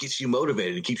gets you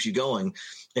motivated and keeps you going.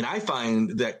 And I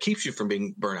find that keeps you from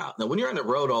being burnt out. Now, when you're on the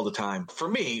road all the time, for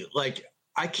me,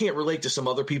 I can't relate to some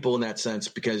other people in that sense,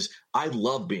 because I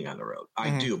love being on the road.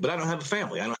 I do, but I don't have a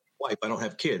family. I don't have a wife. I don't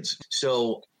have kids.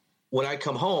 So when I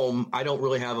come home, I don't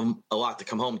really have a lot to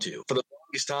come home to. For the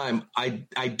longest time,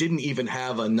 I didn't even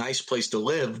have a nice place to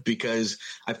live because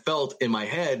I felt in my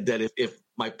head that if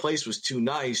my place was too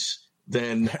nice,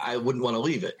 then I wouldn't want to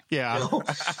leave it. Yeah. You know?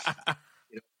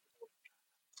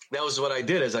 That was what I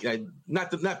did.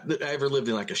 Not that I ever lived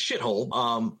in like a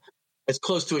shithole, as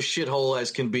close to a shithole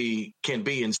as can be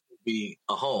and still be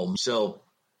a home. So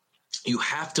you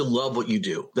have to love what you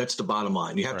do. That's the bottom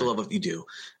line. You have to love what you do.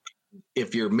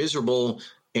 If you're miserable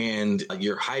and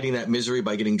you're hiding that misery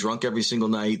by getting drunk every single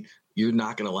night, you're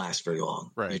not going to last very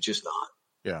long. Right. You're just not.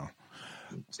 Yeah.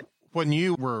 When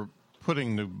you were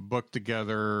putting the book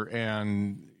together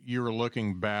and you were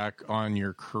looking back on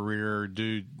your career,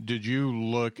 did you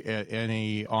look at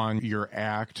any on your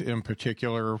act in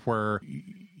particular where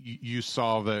you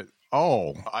saw that,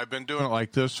 oh, I've been doing it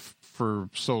like this for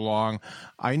so long,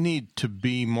 I need to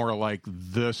be more like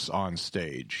this on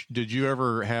stage? Did you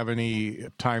ever have any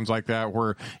times like that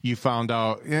where you found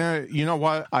out, yeah, you know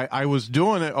what, I was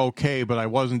doing it okay, but I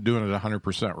wasn't doing it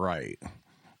 100% right?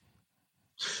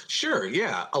 Sure.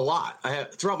 Yeah, a lot.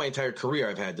 Throughout my entire career,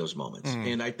 I've had those moments.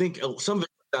 And I think some of it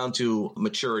comes down to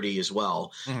maturity as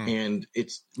well. And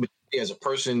it's maturity as a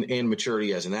person and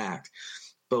maturity as an act.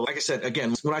 But like I said,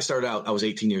 again, when I started out, I was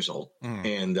 18 years old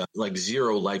and like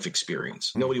zero life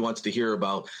experience. Nobody wants to hear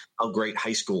about how great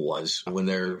high school was when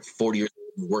they're 40 years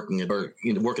old working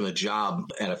a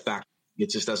job at a factory. It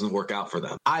just doesn't work out for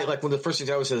them. One of the first things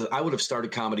I always said is I would have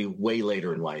started comedy way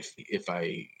later in life if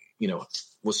I,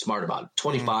 was smart about it.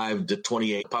 25 to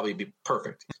 28 probably be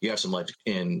perfect. You have some life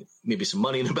and maybe some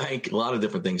money in the bank, a lot of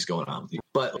different things going on.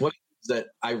 But what is that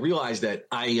I realized that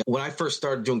when I first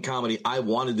started doing comedy, I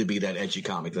wanted to be that edgy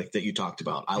comic like that you talked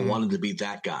about. I wanted to be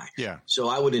that guy. Yeah. So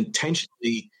I would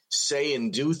intentionally say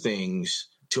and do things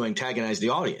to antagonize the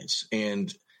audience.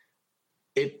 And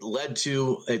it led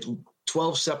to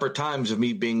 12 separate times of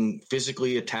me being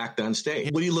physically attacked on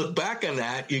stage. When you look back on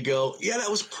that, you go, yeah, that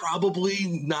was probably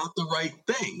not the right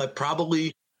thing. I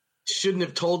probably shouldn't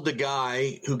have told the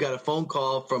guy who got a phone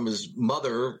call from his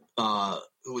mother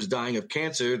who was dying of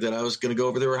cancer that I was going to go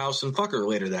over to her house and fuck her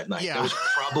later that night. Yeah. That was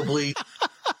probably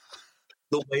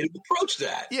the way to approach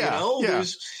that. Yeah.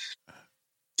 There's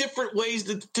different ways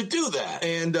to do that.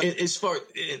 And as far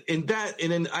in that,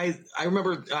 and then I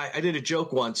remember I did a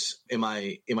joke once in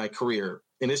my career,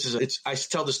 and I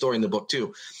tell the story in the book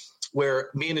too,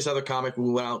 where me and this other comic, we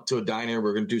went out to a diner, we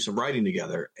were going to do some writing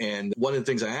together. And one of the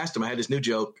things I asked him, I had this new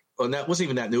joke, and that wasn't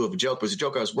even that new of a joke, but it was a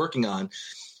joke I was working on.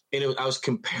 And I was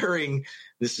comparing,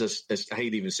 I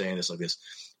hate even saying this like this,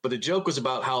 but the joke was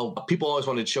about how people always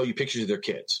wanted to show you pictures of their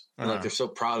kids. And like they're so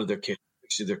proud of their kids,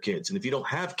 pictures of their kids. And if you don't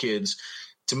have kids,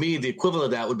 to me, the equivalent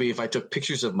of that would be if I took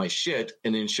pictures of my shit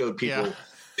and then showed people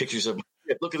pictures of my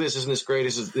shit. Look at this. Isn't this great?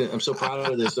 I'm so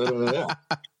proud of this. And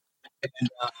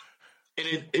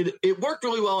it worked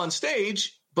really well on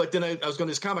stage. But then I was going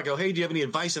to this comic, I go, hey, do you have any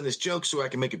advice on this joke so I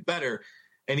can make it better?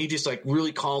 And he just like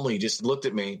really calmly just looked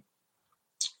at me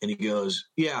and he goes,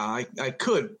 yeah, I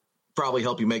could probably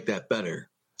help you make that better,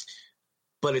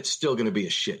 but it's still going to be a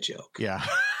shit joke. Yeah.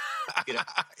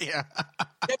 Yeah.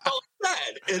 That's all he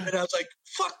said. And then I was like,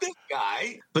 fuck this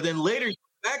guy. But then later you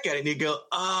look back at it and you go,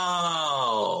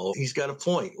 oh, he's got a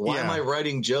point. Why am I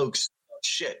writing jokes about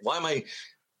shit? Why am I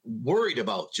worried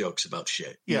about jokes about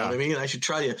shit? You know what I mean? I should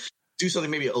try to do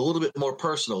something maybe a little bit more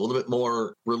personal, a little bit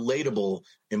more relatable,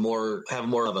 and have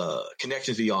more of a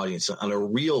connection to the audience on a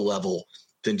real level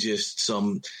than just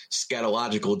some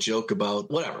scatological joke about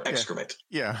whatever, excrement.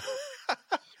 Yeah.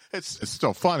 It's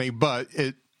still funny, but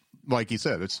it, like you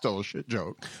said, it's still a shit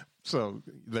joke. So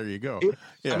there you go.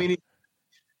 I mean,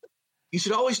 you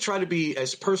should always try to be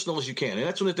as personal as you can. And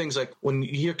that's one of the things, like when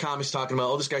you hear comics talking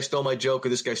about, oh, this guy stole my joke or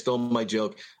this guy stole my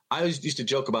joke. I always used to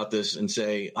joke about this and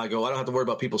say, I don't have to worry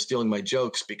about people stealing my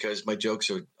jokes because my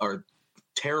jokes are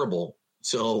terrible.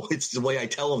 So it's the way I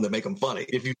tell them to make them funny.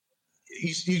 If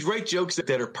you write jokes that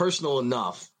are personal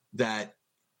enough that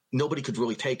nobody could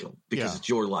really take them because it's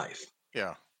your life.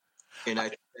 Yeah.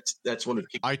 And that's one of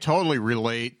the. I totally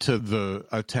relate to the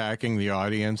attacking the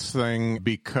audience thing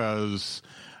because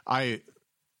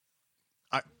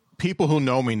people who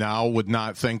know me now would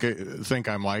not think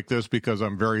I'm like this because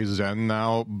I'm very zen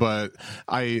now. But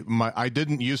I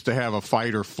didn't used to have a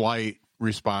fight or flight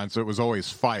response. It was always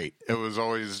fight. It was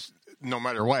always, no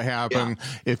matter what happened,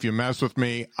 if you mess with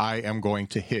me, I am going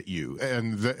to hit you.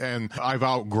 And I've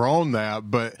outgrown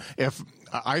that. But if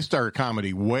I started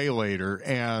comedy way later,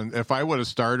 and if I would have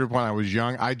started when I was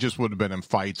young, I just would have been in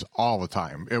fights all the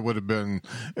time. It would have been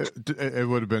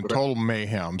total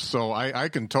mayhem. So I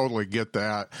can totally get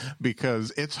that,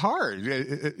 because it's hard.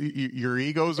 Your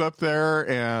ego's up there,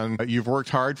 and you've worked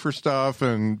hard for stuff,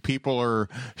 and people are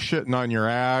shitting on your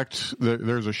act.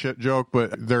 There's a shit joke,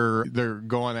 but they're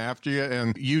going after you,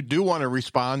 and you do want to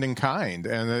respond in kind,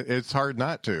 and it's hard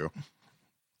not to.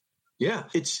 Yeah,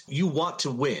 you want to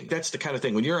win. That's the kind of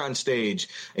thing. When you're on stage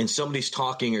and somebody's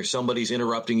talking or somebody's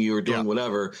interrupting you or doing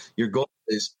whatever, your goal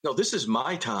is, no, this is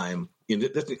my time. In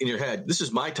your head, this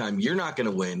is my time. You're not going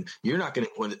to win. You're not going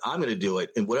to win. I'm going to do it.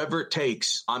 And whatever it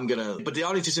takes, I'm going to. But the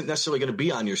audience isn't necessarily going to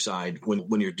be on your side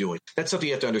when you're doing it. That's something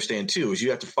you have to understand, too, is you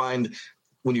have to find,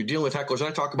 when you're dealing with hecklers, and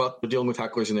I talk about dealing with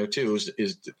hecklers in there, too,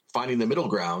 is finding the middle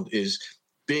ground, is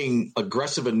being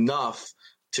aggressive enough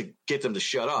to get them to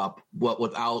shut up,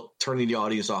 without turning the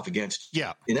audience off against you.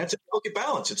 Yeah. And that's a delicate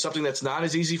balance. It's something that's not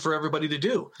as easy for everybody to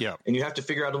do. Yeah. And you have to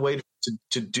figure out a way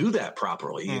to do that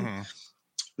properly. Mm-hmm.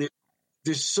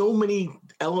 There's so many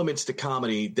elements to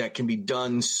comedy that can be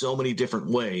done so many different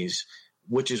ways,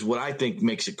 which is what I think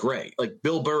makes it great. Like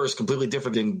Bill Burr is completely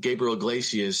different than Gabriel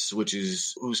Iglesias,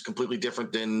 who's completely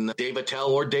different than Dave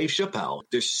Attell or Dave Chappelle.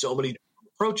 There's so many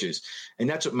approaches, and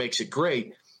that's what makes it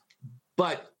great.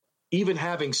 But even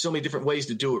having so many different ways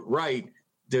to do it right,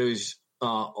 there's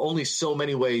only so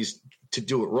many ways to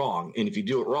do it wrong. And if you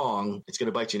do it wrong, it's going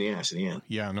to bite you in the ass in the end.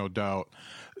 Yeah, no doubt.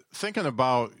 Thinking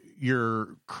about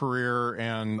your career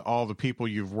and all the people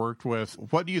you've worked with,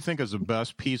 what do you think is the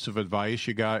best piece of advice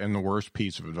you got and the worst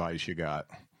piece of advice you got?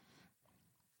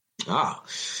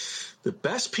 The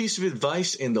best piece of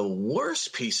advice and the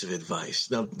worst piece of advice.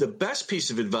 Now, the best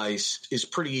piece of advice is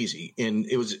pretty easy, and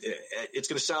it's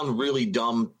going to sound really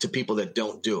dumb to people that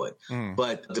don't do it.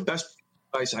 But the best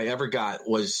advice I ever got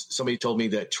was somebody told me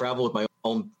that travel with my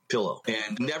own pillow,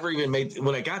 and never even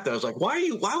when I got that, I was like, why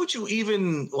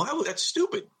would that's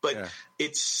stupid. But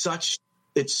it's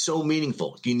so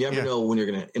meaningful. You never know when you're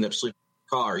going to end up sleeping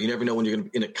in a car. You never know when you're going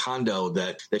to in a condo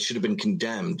that should have been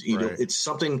condemned. You know, it's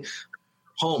something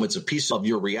home. It's a piece of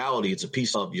your reality. It's a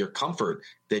piece of your comfort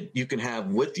that you can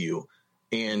have with you.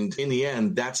 And in the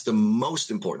end, that's the most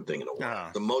important thing in the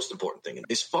world. The most important thing.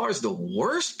 As far as the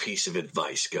worst piece of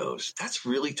advice goes, that's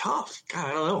really tough. God,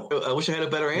 I don't know. I wish I had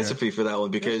a better answer for you for that one,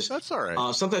 because that's all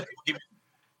right. Sometimes people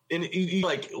give,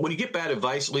 like when you get bad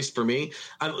advice, at least for me,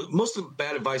 most of the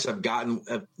bad advice I've gotten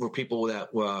were people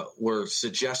that were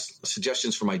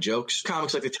suggestions for my jokes.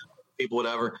 Comics like to tell people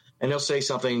whatever, and they'll say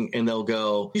something and they'll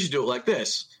go, you should do it like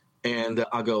this. And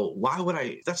I'll go, why would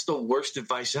I? That's the worst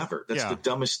advice ever. That's the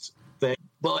dumbest thing.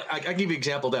 Well, I give you an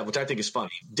example of that, which I think is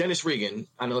funny. Dennis Regan,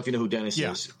 I don't know if you know who Dennis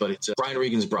is, but it's Brian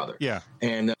Regan's brother. Yeah.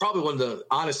 And probably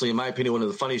honestly, in my opinion, one of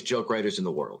the funniest joke writers in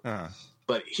the world.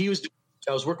 But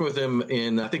I was working with him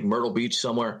in, I think, Myrtle Beach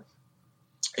somewhere.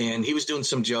 And he was doing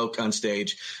some joke on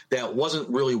stage that wasn't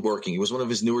really working. It was one of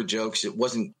his newer jokes. It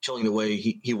wasn't killing the way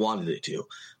he wanted it to.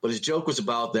 But his joke was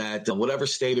about that whatever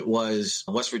state it was,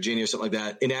 West Virginia or something like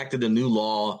that, enacted a new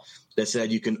law that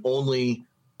said you can only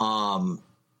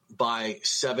buy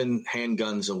 7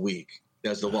 handguns a week.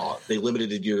 That's the law. They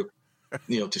limited it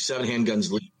to 7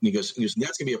 handguns. And he goes, that's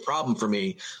going to be a problem for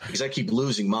me because I keep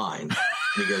losing mine.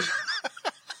 And he goes,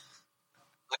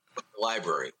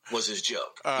 library was his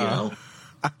joke, you know?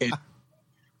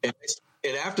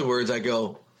 And afterwards I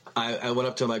went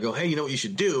up to him, I go, hey, you know what you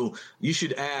should do? You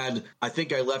should add, I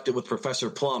think I left it with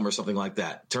Professor Plum or something like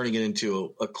that, turning it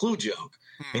into a clue joke.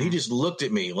 And he just looked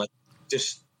at me like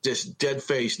just dead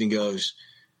faced, and he goes,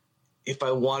 if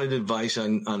I wanted advice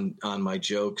on my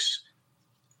jokes,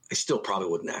 I still probably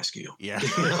wouldn't ask you. Yeah.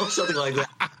 Something like that.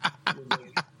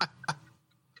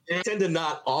 I tend to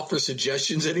not offer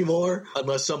suggestions anymore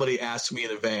unless somebody asks me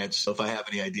in advance if I have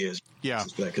any ideas. Yeah.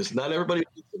 Because not everybody,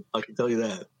 I can tell you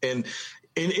that. And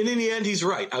in the end, he's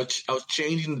right. I was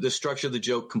changing the structure of the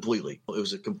joke completely. It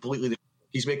was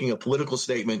he's making a political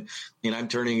statement, and I'm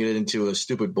turning it into a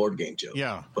stupid board game joke.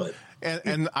 Yeah. But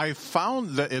and I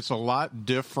found that it's a lot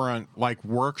different, like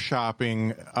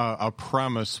workshopping a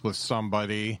premise with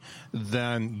somebody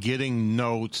than getting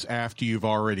notes after you've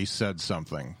already said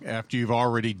something, after you've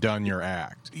already done your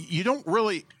act. You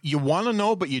want to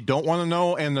know, but you don't want to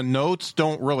know, and the notes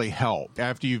don't really help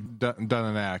after you've done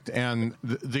an act. And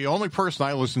the only person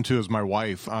I listen to is my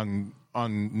wife on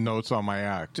on notes on my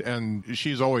act, and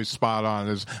she's always spot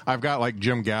on. I've got like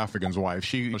Jim Gaffigan's wife.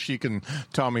 She can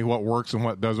tell me what works and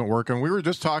what doesn't work. And we were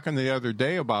just talking the other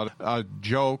day about a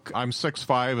joke. I'm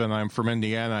 6'5" and I'm from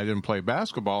Indiana. I didn't play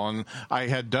basketball, and I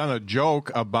had done a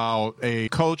joke about a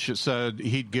coach that said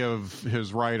he'd give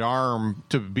his right arm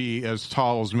to be as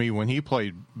tall as me when he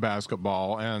played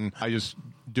basketball, and I just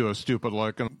do a stupid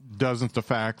look. And doesn't the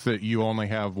fact that you only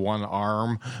have one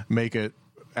arm make it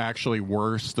actually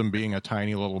worse than being a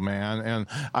tiny little man? And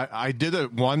I did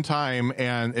it one time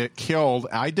and it killed.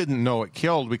 I didn't know it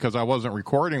killed because I wasn't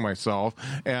recording myself,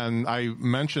 and I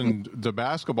mentioned the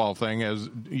basketball thing as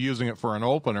using it for an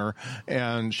opener,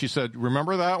 and she said,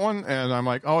 remember that one? And I'm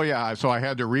like, oh yeah. So I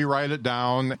had to rewrite it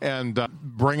down and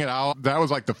bring it out. That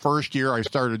was like the first year I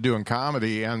started doing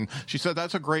comedy, and she said,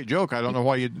 that's a great joke. I don't know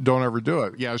why you don't ever do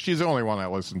it. Yeah, she's the only one I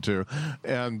listened to.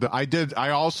 And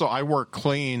I work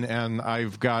clean, and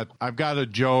I've got a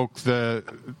joke that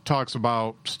talks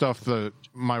about stuff that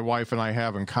my wife and I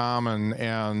have in common.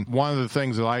 And one of the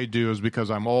things that I do is,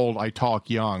 because I'm old, I talk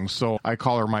young. So I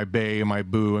call her my bae, my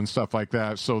boo, and stuff like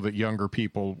that, so that younger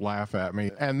people laugh at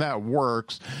me. And that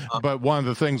works. But one of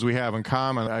the things we have in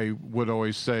common, I would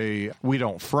always say, we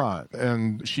don't front.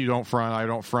 And she don't front, I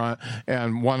don't front.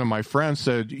 And one of my friends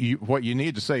said, what you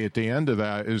need to say at the end of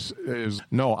that is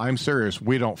no, I'm serious.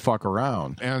 We don't fuck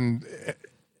around. And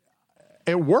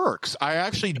it works. I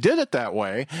actually did it that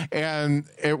way, and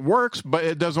it works, but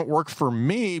it doesn't work for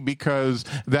me because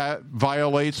that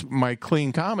violates my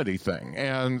clean comedy thing.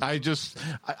 And I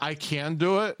can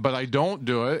do it, but I don't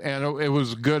do it. And it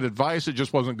was good advice. It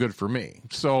just wasn't good for me.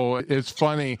 So it's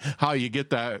funny how you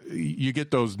get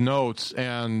those notes,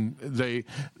 and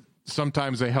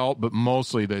sometimes they help, but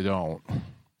mostly they don't.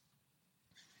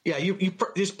 Yeah,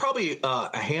 there's probably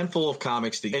a handful of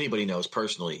comics that anybody knows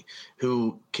personally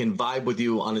who can vibe with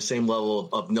you on the same level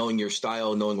of knowing your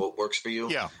style, knowing what works for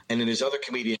you. Yeah. And then there's other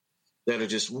comedians that are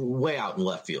just way out in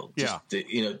left field.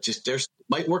 There's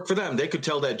might work for them. They could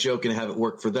tell that joke and have it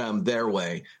work for them their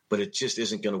way, but it just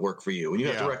isn't going to work for you. And you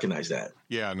have to recognize that.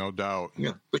 Yeah, no doubt.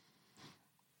 Yeah.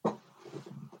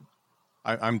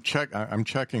 I'm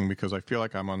checking because I feel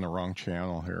like I'm on the wrong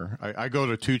channel here. I go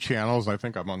to 2 channels. I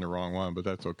think I'm on the wrong one, but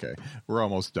that's okay. We're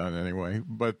almost done anyway.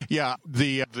 But yeah,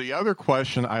 the other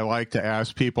question I like to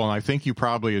ask people, and I think you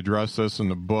probably addressed this in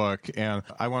the book, and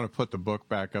I want to put the book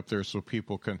back up there so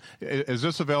people can. Is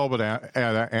this available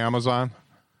at Amazon?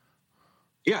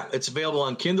 Yeah, it's available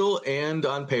on Kindle and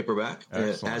on paperback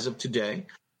as of today.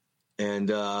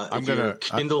 And if you're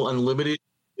Kindle Unlimited,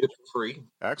 it's free.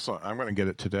 Excellent. I'm going to get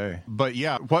it today. But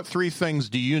yeah, what 3 things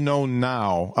do you know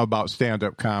now about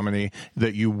stand-up comedy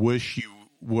that you wish you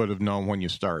would have known when you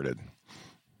started?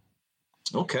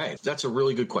 Okay, that's a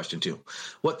really good question too.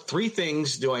 What 3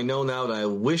 things do I know now that I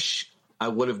wish I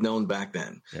would have known back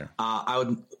then? Yeah.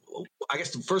 I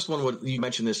guess the first one, you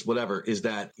mentioned this, whatever, is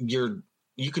that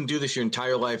you can do this your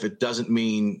entire life. It doesn't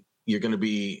mean you're going to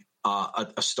be a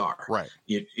star. Right.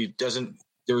 It doesn't.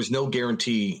 There is no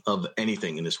guarantee of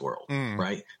anything in this world,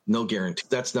 right? No guarantee.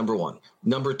 That's number 1.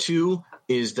 Number 2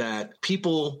 is that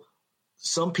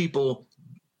some people,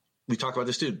 we talk about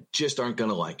this too, just aren't going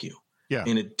to like you. Yeah.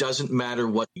 And it doesn't matter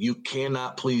what, you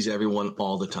cannot please everyone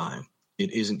all the time.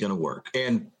 It isn't going to work.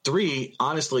 And 3,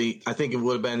 honestly, I think it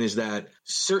would have been is that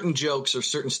certain jokes or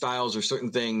certain styles or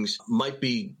certain things might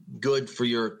be good for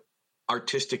your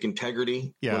artistic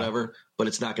integrity, whatever, but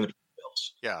it's not going to.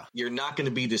 Yeah. You're not going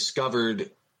to be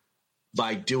discovered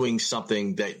by doing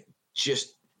something that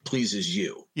just pleases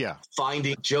you. Yeah.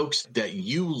 Finding jokes that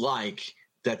you like,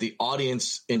 that the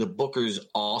audience and the bookers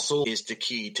also, is the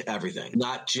key to everything.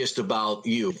 Not just about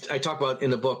you. I talk about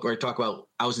in the book, or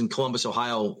I was in Columbus,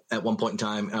 Ohio at one point in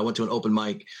time, and I went to an open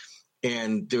mic,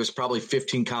 and there was probably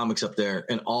 15 comics up there,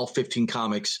 and all 15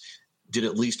 comics did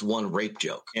at least one rape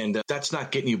joke. And that's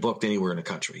not getting you booked anywhere in the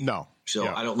country. No. So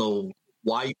I don't know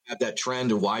why you have that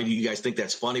trend, or why do you guys think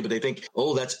that's funny, but they think,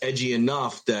 oh, that's edgy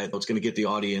enough that it's going to get the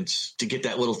audience to get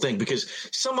that little thing. Because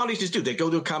some audiences do. They go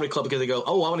to a comedy club because they go,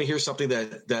 oh, I want to hear something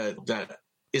that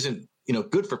isn't,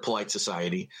 good for polite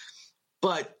society.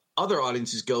 But other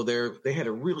audiences go there, they had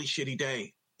a really shitty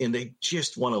day and they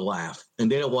just want to laugh,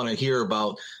 and they don't want to hear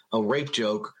about a rape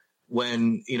joke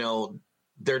when,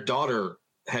 their daughter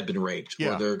had been raped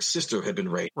Yeah. or their sister had been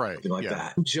raped, Right. something like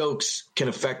Yeah. that. Jokes can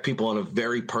affect people on a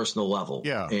very personal level.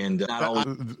 Yeah. And not always.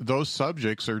 Those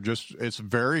subjects are just, it's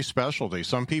very specialty.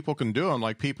 Some people can do them,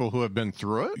 like people who have been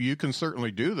through it. You can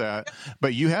certainly do that,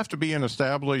 but you have to be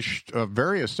a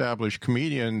very established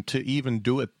comedian to even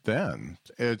do it then.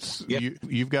 It's,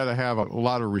 you've got to have a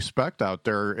lot of respect out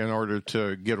there in order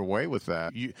to get away with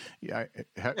that.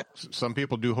 Some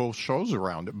people do whole shows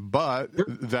around it, but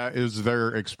that is their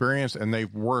experience and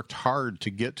they've worked hard to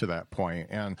get to that point.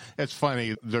 And it's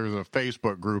funny, there's a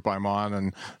Facebook group I'm on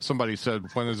and somebody said,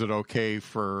 when is it okay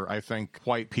for, I think,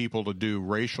 white people to do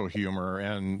racial humor?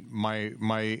 And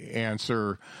my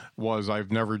answer was,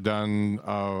 I've never done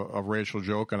a racial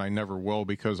joke and I never will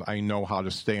because I know how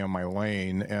to stay in my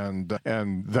lane. And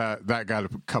that got a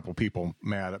couple people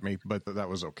mad at me, but that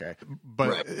was okay. But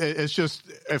right. It's just,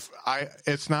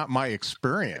 it's not my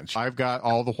experience. I've got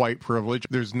all the white privilege.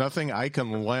 There's nothing I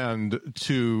can lend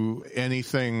to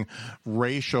anything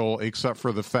racial except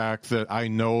for the fact that I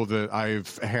know that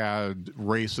I've had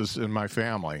racists in my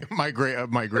family. My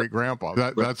great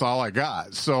grandpa. That's all I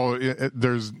got. So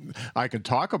I can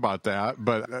talk about that,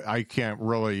 but I can't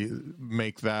really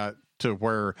make that to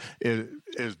where it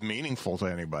is meaningful to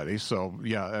anybody. So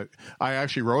yeah, I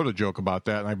actually wrote a joke about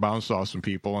that and I bounced off some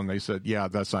people and they said, yeah,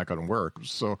 that's not going to work.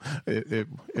 So it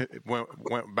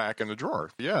went back in the drawer.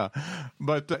 Yeah.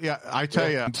 But yeah, I tell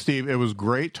you, Steve, it was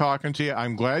great talking to you.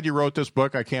 I'm glad you wrote this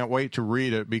book. I can't wait to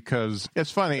read it because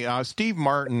it's funny. Steve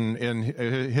Martin in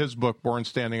his book, Born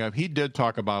Standing Up, he did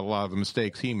talk about a lot of the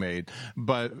mistakes he made,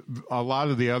 but a lot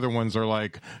of the other ones are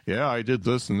like, yeah, I did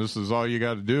this and this is all you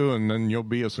got to do. And then you'll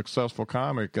be a successful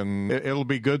comic, and it'll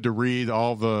be good to read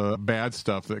all the bad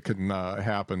stuff that can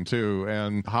happen too,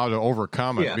 and how to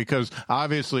overcome it. Because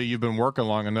obviously you've been working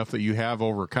long enough that you have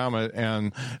overcome it,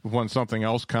 and when something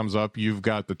else comes up, you've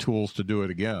got the tools to do it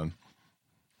again.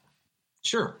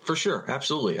 Sure, for sure,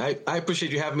 absolutely. I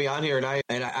appreciate you having me on here, and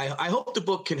I hope the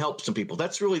book can help some people.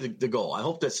 That's really the goal. I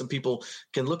hope that some people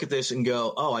can look at this and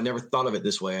go, "Oh, I never thought of it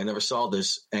this way. I never saw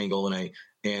this angle,"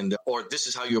 or this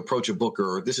is how you approach a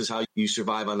booker, or this is how you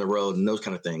survive on the road, and those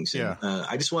kind of things. Yeah. And,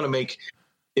 I just want to make,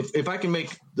 if I can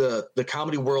make the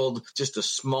comedy world just a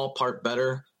small part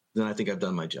better, then I think I've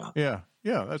done my job. Yeah.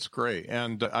 Yeah, that's great.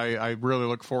 And I really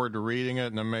look forward to reading it.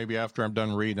 And then maybe after I'm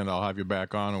done reading it, I'll have you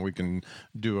back on and we can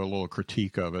do a little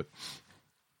critique of it.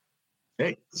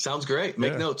 Hey, sounds great.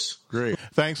 Make notes. Great.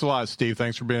 Thanks a lot, Steve.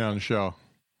 Thanks for being on the show.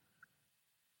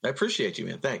 I appreciate you,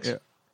 man. Thanks. Yeah.